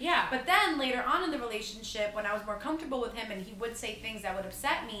person. Yeah. But then later on in the relationship, when I was more comfortable with him and he would say things that would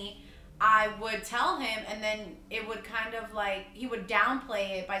upset me, I would tell him, and then it would kind of like, he would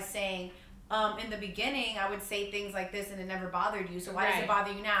downplay it by saying, in the beginning, I would say things like this and it never bothered you, so why does it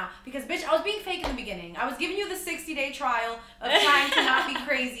bother you now? Because, bitch, I was being fake in the beginning. I was giving you the 60-day trial of trying to not be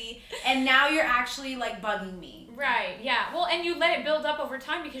crazy, and now you're actually, like, bugging me. Right, yeah. Well, and you let it build up over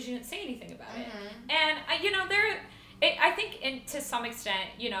time because you didn't say anything about it. And, I think to some extent,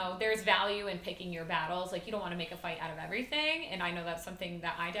 there's value in picking your battles. Like, you don't want to make a fight out of everything, and I know that's something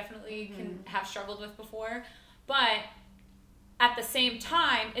that I definitely can have struggled with before. But at the same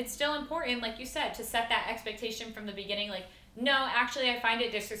time, it's still important, like you said, to set that expectation from the beginning. Like, no, actually, I find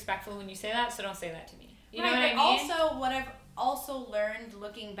it disrespectful when you say that, so don't say that to me. You know what I mean? Also, what I've also learned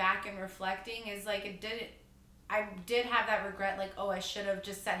looking back and reflecting is, like, I did have that regret, like, oh, I should have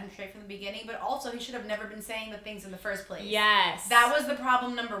just set him straight from the beginning, but also he should have never been saying the things in the first place. Yes. That was the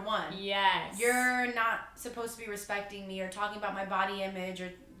problem number one. Yes. You're not supposed to be respecting me or talking about my body image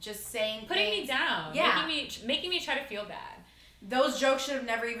or just saying putting things. me down. Yeah. Making me try to feel bad. Those jokes should have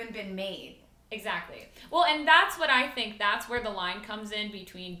never even been made. Exactly. Well, and that's what I think, that's where the line comes in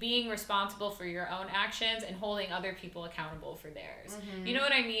between being responsible for your own actions and holding other people accountable for theirs. You know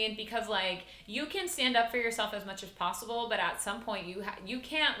what I mean? Because, like, you can stand up for yourself as much as possible, but at some point you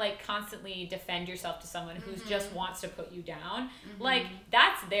can't, like, constantly defend yourself to someone who just wants to put you down. Like,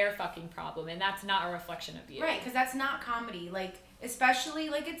 that's their fucking problem, and that's not a reflection of you. Right, because that's not comedy. Like, especially,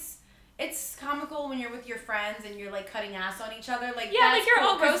 like, it's comical when you're with your friends and you're, like, cutting ass on each other. Like, yeah, that's like you're cool,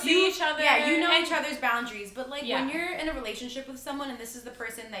 all roasting each other. Yeah, you know each other's boundaries. But, like, Yeah. when you're in a relationship with someone and this is the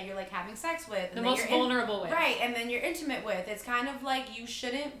person that you're, like, having sex with. And The most vulnerable with. Right, and then you're intimate with. It's kind of like you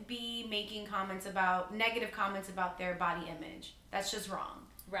shouldn't be making negative comments about their body image. That's just wrong.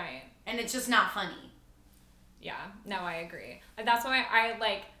 Right. And it's just not funny. Yeah, no, I agree. That's why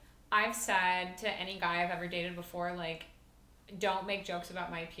I've said to any guy I've ever dated before, like, don't make jokes about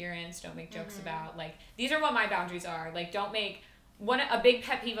my appearance. Don't make jokes about, like, these are what my boundaries are. Like, don't make, a big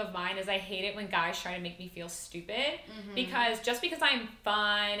pet peeve of mine is I hate it when guys try to make me feel stupid. Because just because I'm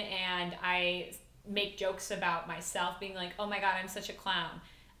fun and I make jokes about myself being like, oh my God, I'm such a clown.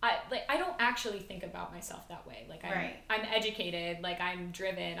 I don't actually think about myself that way. Like, I'm educated, like, I'm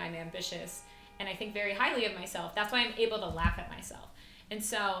driven, I'm ambitious, and I think very highly of myself. That's why I'm able to laugh at myself. And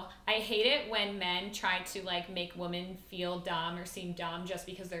so I hate it when men try to, like, make women feel dumb or seem dumb just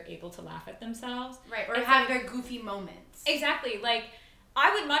because they're able to laugh at themselves. Right, or have their goofy moments. Exactly. Like,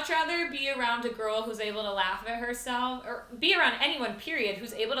 I would much rather be around a girl who's able to laugh at herself, or be around anyone, period,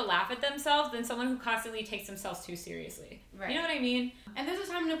 who's able to laugh at themselves than someone who constantly takes themselves too seriously. Right. You know what I mean? And there's a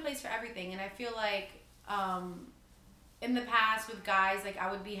time and a place for everything. And I feel like in the past with guys, like,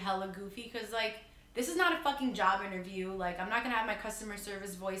 I would be hella goofy because, like, this is not a fucking job interview. Like, I'm not going to have my customer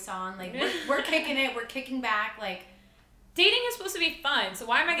service voice on. Like, we're kicking it. We're kicking back. Like, dating is supposed to be fun. So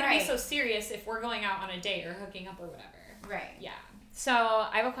why am I going to be so serious if we're going out on a date or hooking up or whatever? Right. Yeah. So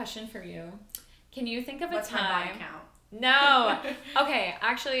I have a question for you. Can you think of a What's time... my body count? No. Okay,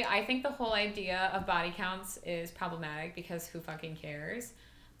 actually, I think the whole idea of body counts is problematic because who fucking cares?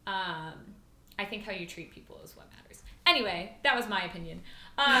 I think how you treat people is what matters. Anyway, that was my opinion.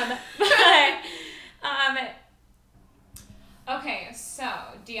 Okay, so,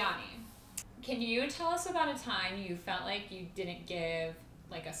 Diani, can you tell us about a time you felt like you didn't give,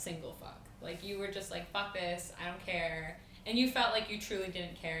 like, a single fuck? Like, you were just like, fuck this, I don't care. And you felt like you truly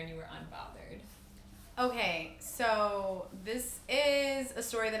didn't care and you were unbothered. Okay, so this is a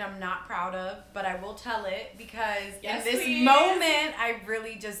story that I'm not proud of, but I will tell it because Yes, in this please. moment, I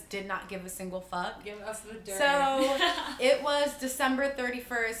really just did not give a single fuck. Give us the dirt. So it was December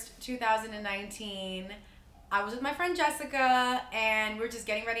 31st, 2019. I was with my friend Jessica, and we were just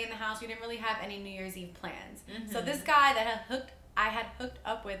getting ready in the house. We didn't really have any New Year's Eve plans. Mm-hmm. So this guy that I had hooked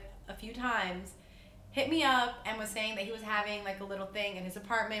up with a few times hit me up and was saying that he was having like a little thing in his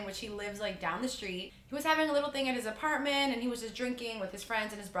apartment, which he lives like down the street. He was having a little thing at his apartment, and he was just drinking with his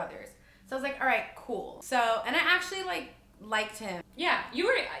friends and his brothers. So I was like, all right, cool. So, and I actually liked him. Yeah, you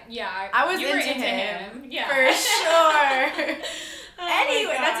were. Yeah, I was you into were into him. Yeah, For sure. Oh my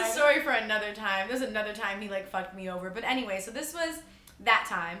Anyway, that's a God. story for another time. There's another time he like fucked me over. But anyway, so this was that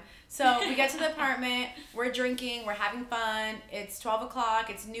time. So we get to the apartment, we're drinking, we're having fun. It's 12 o'clock,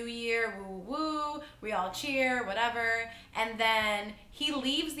 it's New Year, woo woo, we all cheer, whatever. And then he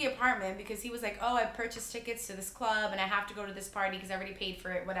leaves the apartment because he was like, oh, I purchased tickets to this club and I have to go to this party because I already paid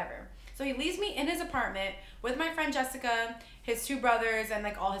for it, whatever. So he leaves me in his apartment with my friend Jessica, his two brothers, and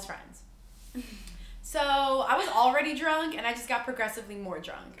like all his friends. So I was already drunk and I just got progressively more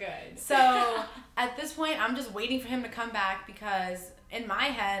drunk. Good. So at this point, I'm just waiting for him to come back because in my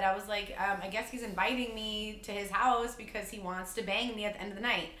head, I was like, I guess he's inviting me to his house because he wants to bang me at the end of the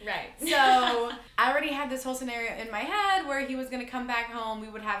night. Right. So I already had this whole scenario in my head where he was going to come back home, we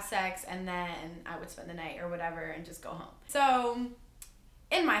would have sex, and then I would spend the night or whatever and just go home. So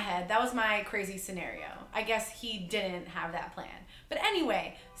in my head, that was my crazy scenario. I guess he didn't have that plan. But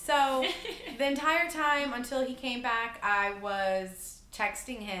anyway, so the entire time until he came back, I was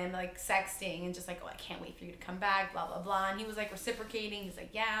texting him, like sexting, and just like, oh, I can't wait for you to come back, blah, blah, blah. And he was like reciprocating. He's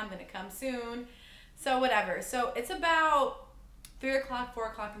like, yeah, I'm going to come soon. So whatever. So it's about 3 o'clock, 4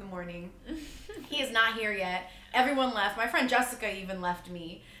 o'clock in the morning. He is not here yet. Everyone left. My friend Jessica even left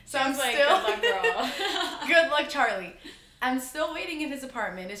me. So I'm like, still... good luck, girl. Good luck, Charlie. I'm still waiting in his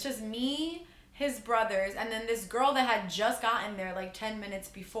apartment. It's just me, his brothers, and then this girl that had just gotten there like 10 minutes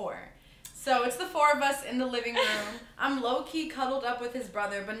before. So it's the four of us in the living room. I'm low-key cuddled up with his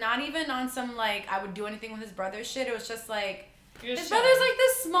brother, but not even on some like I would do anything with his brother shit. It was just like You're his chilling. brother's like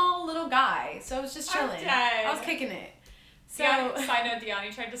this small little guy. So it was just I'm chilling. dead. I was kicking it. So Side note,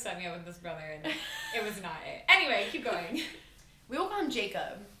 Diani tried to set me up with this brother and it was not it. Anyway, keep going. we will call him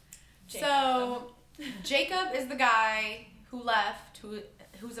Jacob. Jacob. So Jacob is the guy who left,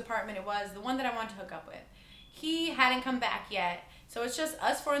 whose apartment it was, the one that I wanted to hook up with. He hadn't come back yet. So it's just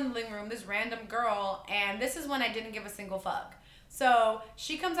us four in the living room, this random girl, and this is when I didn't give a single fuck. So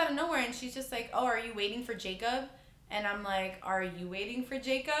she comes out of nowhere and she's just like, oh, are you waiting for Jacob? And I'm like, are you waiting for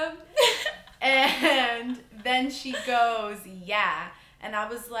Jacob? And then she goes, yeah. And I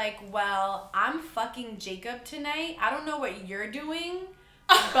was like, well, I'm fucking Jacob tonight. I don't know what you're doing,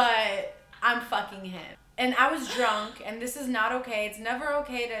 but I'm fucking him. And I was drunk, and this is not okay. It's never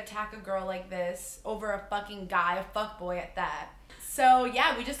okay to attack a girl like this over a fucking guy, a fuckboy at that. So,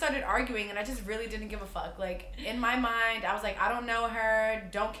 yeah, we just started arguing, and I just really didn't give a fuck. Like, in my mind, I was like, I don't know her,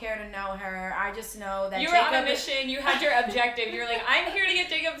 don't care to know her. I just know that You were on a mission. You had your objective. You were like, I'm here to get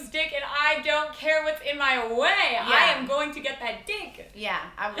Jacob's dick, and I don't care what's in my way. Yeah. I am going to get that dick. Yeah,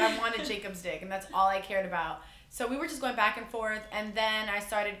 I wanted Jacob's dick, and that's all I cared about. So we were just going back and forth, and then I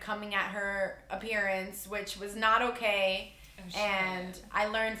started coming at her appearance, which was not okay. Oh, shit. And I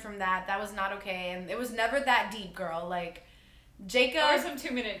learned from that. That was not okay, and it was never that deep, girl. Like, Jacob... Or some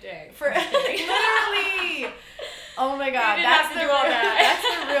 2-minute dick. For literally. Oh my god, didn't that's have to the do all that.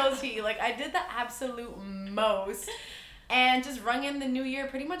 that's the real tea. Like, I did the absolute most, and just rung in the new year,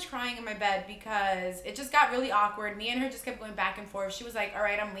 pretty much crying in my bed because it just got really awkward. Me and her just kept going back and forth. She was like, "All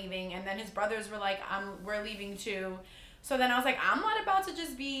right, I'm leaving," and then his brothers were like, "We're leaving too." So then I was like, "I'm not about to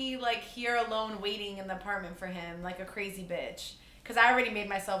just be like here alone waiting in the apartment for him like a crazy bitch." Because I already made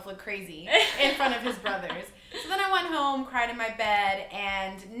myself look crazy in front of his brothers. So then I went home, cried in my bed,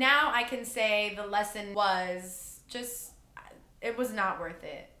 and now I can say the lesson was just, it was not worth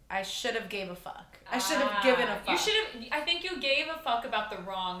it. I should have gave a fuck. I should have given a fuck. You should have, I think you gave a fuck about the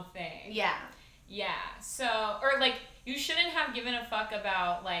wrong thing. Yeah. Yeah. So, or like, you shouldn't have given a fuck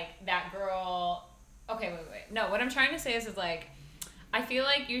about like that girl. Okay, wait. No, what I'm trying to say is like, I feel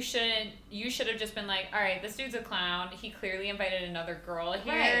like you should have just been like, all right, this dude's a clown. He clearly invited another girl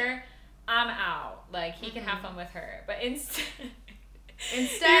here. Right. I'm out. Like, he can have fun with her. But instead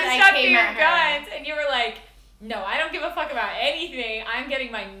I stuck to came your at her. guns and you were like, no, I don't give a fuck about anything. I'm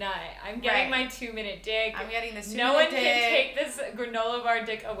getting my nut. I'm getting my 2-minute dick. I'm getting this 2-minute dick. No one can take this granola bar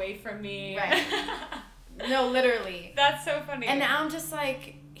dick away from me. Right. No, literally. That's so funny. And now I'm just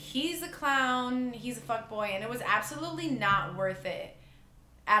like, he's a clown, he's a fuckboy, and it was absolutely not worth it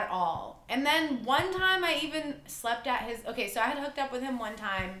at all. And then one time I even slept at his, okay, so I had hooked up with him one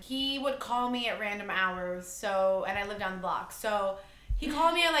time. He would call me at random hours, and I lived down the block, so he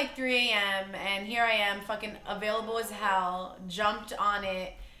called me at like 3 a.m. and here I am, fucking available as hell, jumped on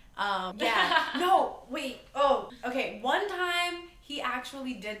it. Yeah. No, wait. Oh, okay. One time he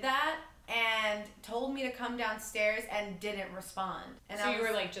actually did that and told me to come downstairs and didn't respond. And so you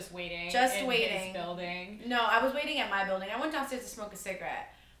were like just waiting? Just in waiting. His building? No, I was waiting at my building. I went downstairs to smoke a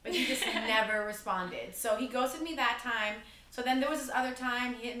cigarette, but he just never responded. So he ghosted me that time. So then there was this other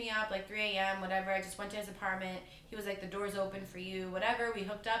time, he hit me up like 3 a.m., whatever. I just went to his apartment. He was like, the door's open for you, whatever. We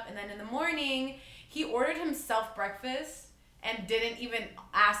hooked up. And then in the morning, he ordered himself breakfast and didn't even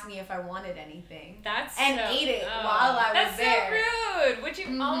ask me if I wanted anything. Ate it while I was there. That's so rude. Would you?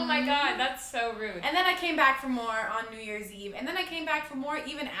 Oh my God, that's so rude. And then I came back for more on New Year's Eve. And then I came back for more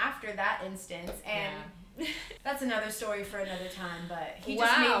even after that instance. And that's another story for another time, but he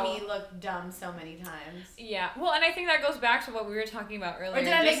just made me look dumb so many times. Yeah. Well, and I think that goes back to what we were talking about earlier. Or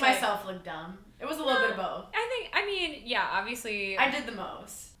did I make myself look dumb? It was a little bit of both. I mean, yeah, obviously. I did the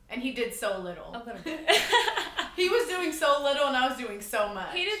most. And he did so little. A little bit. He was doing so little and I was doing so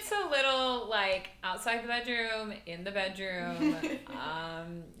much. He did so little, like, outside the bedroom, in the bedroom,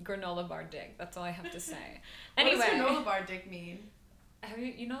 granola bar dick. That's all I have to say. Anyway. What does granola bar dick mean? Have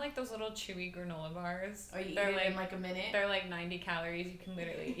you know, like, those little chewy granola bars? Oh, you eat it in, like, a minute? They're, like, 90 calories. You can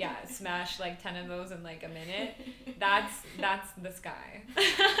literally, smash, like, 10 of those in, like, a minute. That's this guy.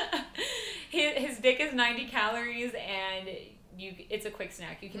 His dick is 90 calories, and it's a quick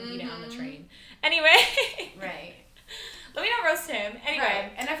snack. You can eat it on the train. Anyway. Right. Let me not roast him. Anyway.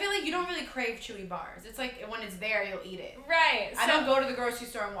 Right. And I feel like you don't really crave chewy bars. It's like when it's there, you'll eat it. Right. I don't go to the grocery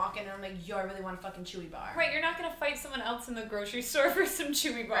store and walk in and I'm like, yo, I really want a fucking chewy bar. Right. You're not going to fight someone else in the grocery store for some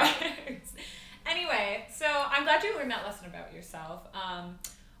chewy bars. Right. Anyway, so I'm glad you learned that lesson about yourself.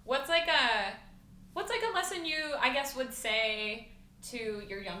 What's like a lesson you, I guess, would say to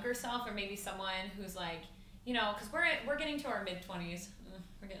your younger self, or maybe someone who's like, you know, because we're getting to our mid-20s.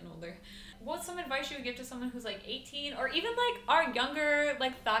 We're getting older. What's some advice you would give to someone who's like 18, or even like our younger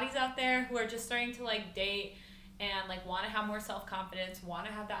like thotties out there who are just starting to like date and like want to have more self-confidence, want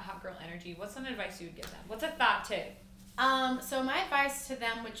to have that hot girl energy? What's some advice you would give them? What's a thought tip? So my advice to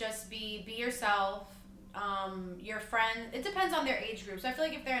them would just be yourself. Your friend, it depends on their age group. So I feel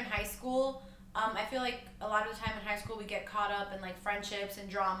like if they're in high school, I feel like a lot of the time in high school we get caught up in like friendships and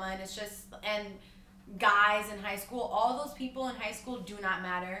drama, and it's just, and guys in high school, all those people in high school do not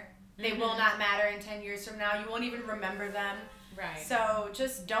matter. They will not matter in 10 years from now. You won't even remember them. Right. So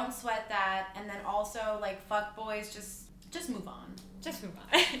just don't sweat that. And then also, like, fuck boys, just move on. Just move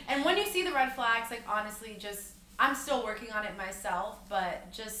on. And when you see the red flags, like, honestly, I'm still working on it myself,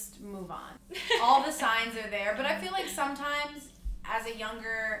 but just move on. All the signs are there. But I feel like sometimes, as a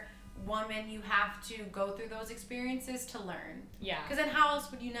younger woman, you have to go through those experiences to learn. Yeah. Because then how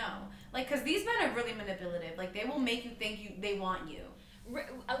else would you know? Like, because these men are really manipulative. Like, they will make you think they want you.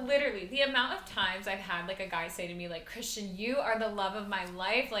 Literally, the amount of times I've had like a guy say to me like, Christian, you are the love of my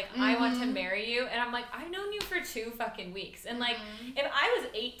life, like I want to marry you, and I'm like, I've known you for 2 fucking weeks, and like if I was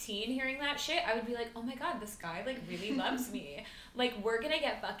 18 hearing that shit, I would be like, oh my God, this guy like really loves me, like we're gonna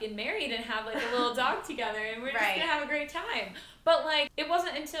get fucking married and have like a little dog together and we're just gonna have a great time. But like it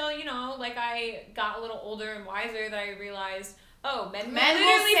wasn't until, you know, like I got a little older and wiser that I realized, oh, men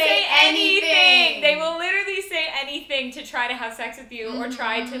will say anything. They will literally say anything to try to have sex with you or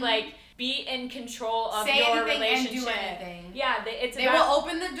try to like be in control of your relationship. And do anything. Yeah, they will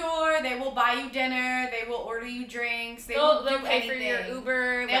open the door. They will buy you dinner. They will order you drinks. They'll pay for your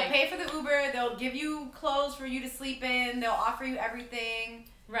Uber. They'll pay for the Uber. They'll give you clothes for you to sleep in. They'll offer you everything.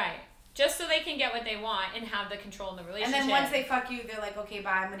 Right. Just so they can get what they want and have the control in the relationship. And then once they fuck you, they're like, okay,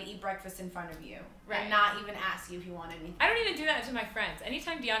 bye, I'm going to eat breakfast in front of you. Right. And not even ask you if you want anything. I don't even do that to my friends.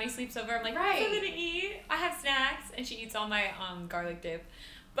 Anytime Deani sleeps over, I'm like, what's I'm going to eat? I have snacks. And she eats all my garlic dip.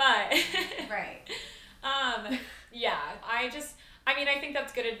 But, right. Yeah, I think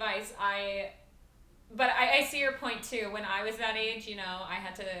that's good advice. But I see your point too. When I was that age, you know, I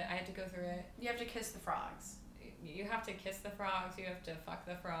had to go through it. You have to kiss the frogs. You have to kiss the frogs. You have to fuck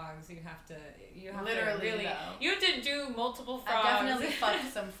the frogs. frogs, you have to literally to really, though. you have to do multiple frogs. I definitely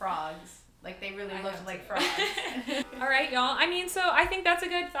fucked some frogs. Like, they really looked like frogs. All right, y'all. I mean, so I think that's a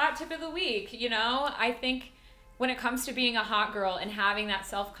good thought tip of the week, you know? I think when it comes to being a hot girl and having that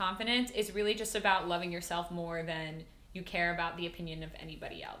self-confidence, it's really just about loving yourself more than you care about the opinion of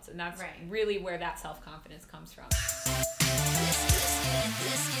anybody else. And that's really where that self-confidence comes from.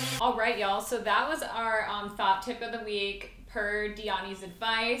 All right, y'all. So that was our thought tip of the week per Diani's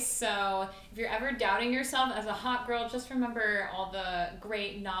advice. So if you're ever doubting yourself as a hot girl, just remember all the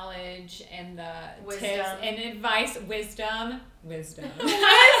great knowledge and the tips and advice. Wisdom.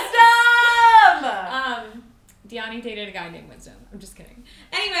 Diani dated a guy named Wisdom. I'm just kidding.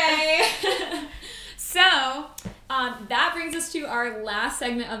 Anyway, so that brings us to our last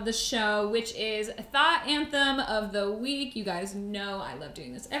segment of the show, which is Thought Anthem of the Week. You guys know I love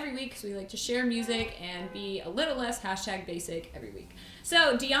doing this every week because we like to share music and be a little less #basic every week.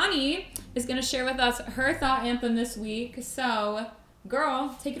 So Diani is going to share with us her Thought Anthem this week. So,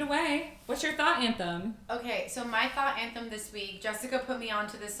 girl, take it away. What's your Thought Anthem? Okay, so my Thought Anthem this week, Jessica put me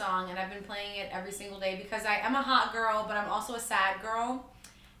onto this song, and I've been playing it every single day because I am a hot girl, but I'm also a sad girl.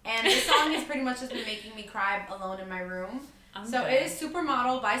 And this song has pretty much just been making me cry alone in my room. It is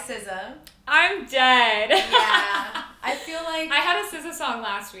Supermodel by SZA. I'm dead. Yeah. I feel like... I had a SZA song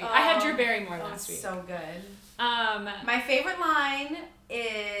last week. I had Drew Barrymore last week. So good. My favorite line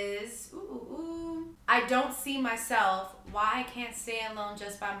is... I don't see myself. Why I can't stay alone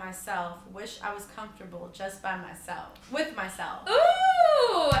just by myself. Wish I was comfortable just by myself. With myself.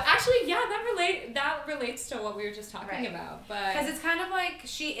 Ooh! Actually, yeah, that relates to what we were just talking about. But because it's kind of like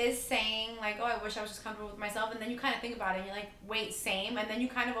she is saying, like, oh, I wish I was just comfortable with myself. And then you kind of think about it and you're like, wait, same. And then you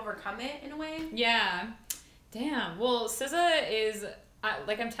kind of overcome it in a way. Yeah. Damn. Well, SZA is,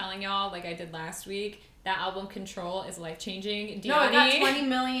 like I'm telling y'all, like I did last week, that album Control is life-changing. No, it got 20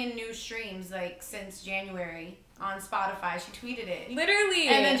 million new streams, like, since January on Spotify. She tweeted it. Literally.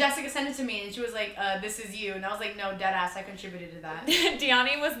 And then Jessica sent it to me, and she was like, this is you. And I was like, no, deadass, I contributed to that.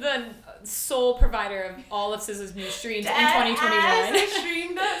 Diani was the sole provider of all of SZA's new streams in 2021. I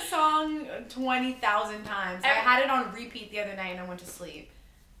streamed that song 20,000 times. I had it on repeat the other night, and I went to sleep.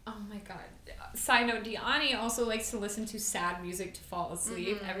 Oh my god. Side note, Diani also likes to listen to sad music to fall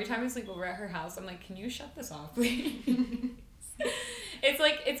asleep. Mm-hmm. Every time I sleep over at her house, I'm like, can you shut this off, please? It's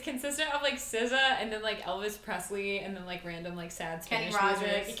like, it's consistent of like SZA and then like Elvis Presley and then like random like sad Spanish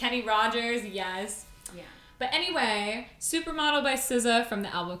music. Kenny Rogers, yes. Yeah. But anyway, Supermodel by SZA from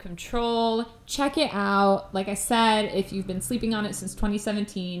the album Control. Check it out. Like I said, if you've been sleeping on it since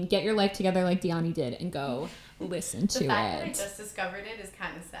 2017, get your life together like Diani did and go listen to it. The fact that I just discovered it is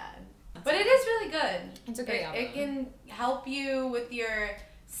kind of sad. But it is really good. It's a great album. It can help you with your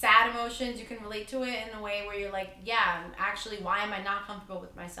sad emotions. You can relate to it in a way where you're like, yeah, actually, why am I not comfortable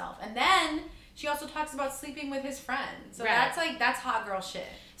with myself? And then she also talks about sleeping with his friend. So that's hot girl shit.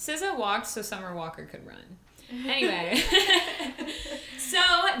 SZA walked so Summer Walker could run. Anyway, so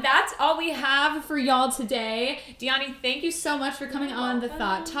that's all we have for y'all today. Diani, thank you so much for coming on the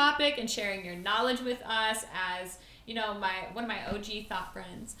Thought Topic and sharing your knowledge with us as, you know, one of my OG thought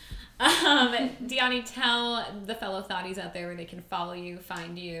friends. Diani, tell the fellow thoughties out there where they can follow you,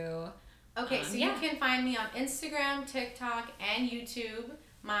 find you. Okay, so you can find me on Instagram, TikTok, and YouTube.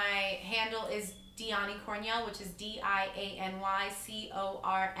 My handle is Diani Cornielle, which is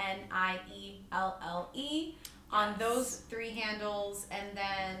DianyCornielle. On those 3 handles, and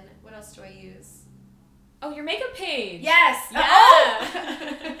then what else do I use? Oh, your makeup page. Yes. Yeah.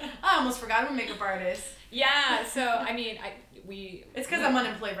 I almost forgot I'm a makeup artist. Yeah. So I mean, It's because I'm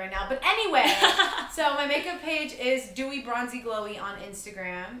unemployed right now. But anyway, so my makeup page is Dewy Bronzy Glowy on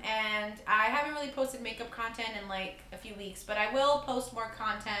Instagram, and I haven't really posted makeup content in like a few weeks, but I will post more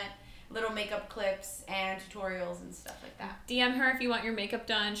content. Little makeup clips and tutorials and stuff like that. DM her if you want your makeup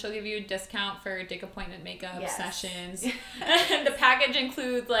done. She'll give you a discount for dick appointment makeup sessions. The package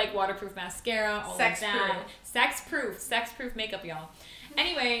includes like waterproof mascara, all of that. Sex proof makeup, y'all.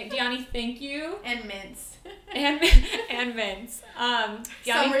 Anyway, Diani, thank you. And mints. and mints. Diani,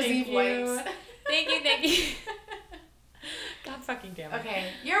 Summer's Eve wipes. Thank you. God fucking damn it. Okay,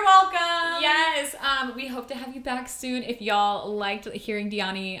 you're welcome. Yes, we hope to have you back soon. If y'all liked hearing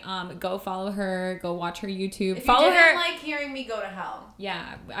Diani, go follow her, go watch her YouTube. If follow you didn't her. like hearing me, go to hell.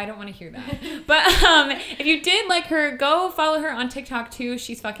 Yeah, I don't want to hear that. But if you did like her, go follow her on TikTok too.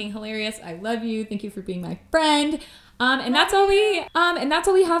 She's fucking hilarious. I love you. Thank you for being my friend. And that's all we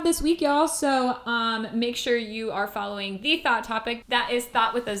have this week, y'all. So make sure you are following The Thought Topic. That is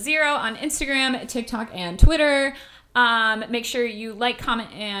Thought with a 0 on Instagram, TikTok, and Twitter. Make sure you like,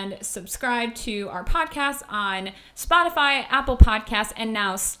 comment, and subscribe to our podcast on Spotify, Apple Podcasts, and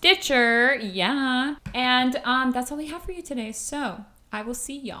now Stitcher. Yeah. And that's all we have for you today. So I will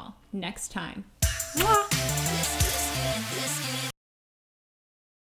see y'all next time. Mwah.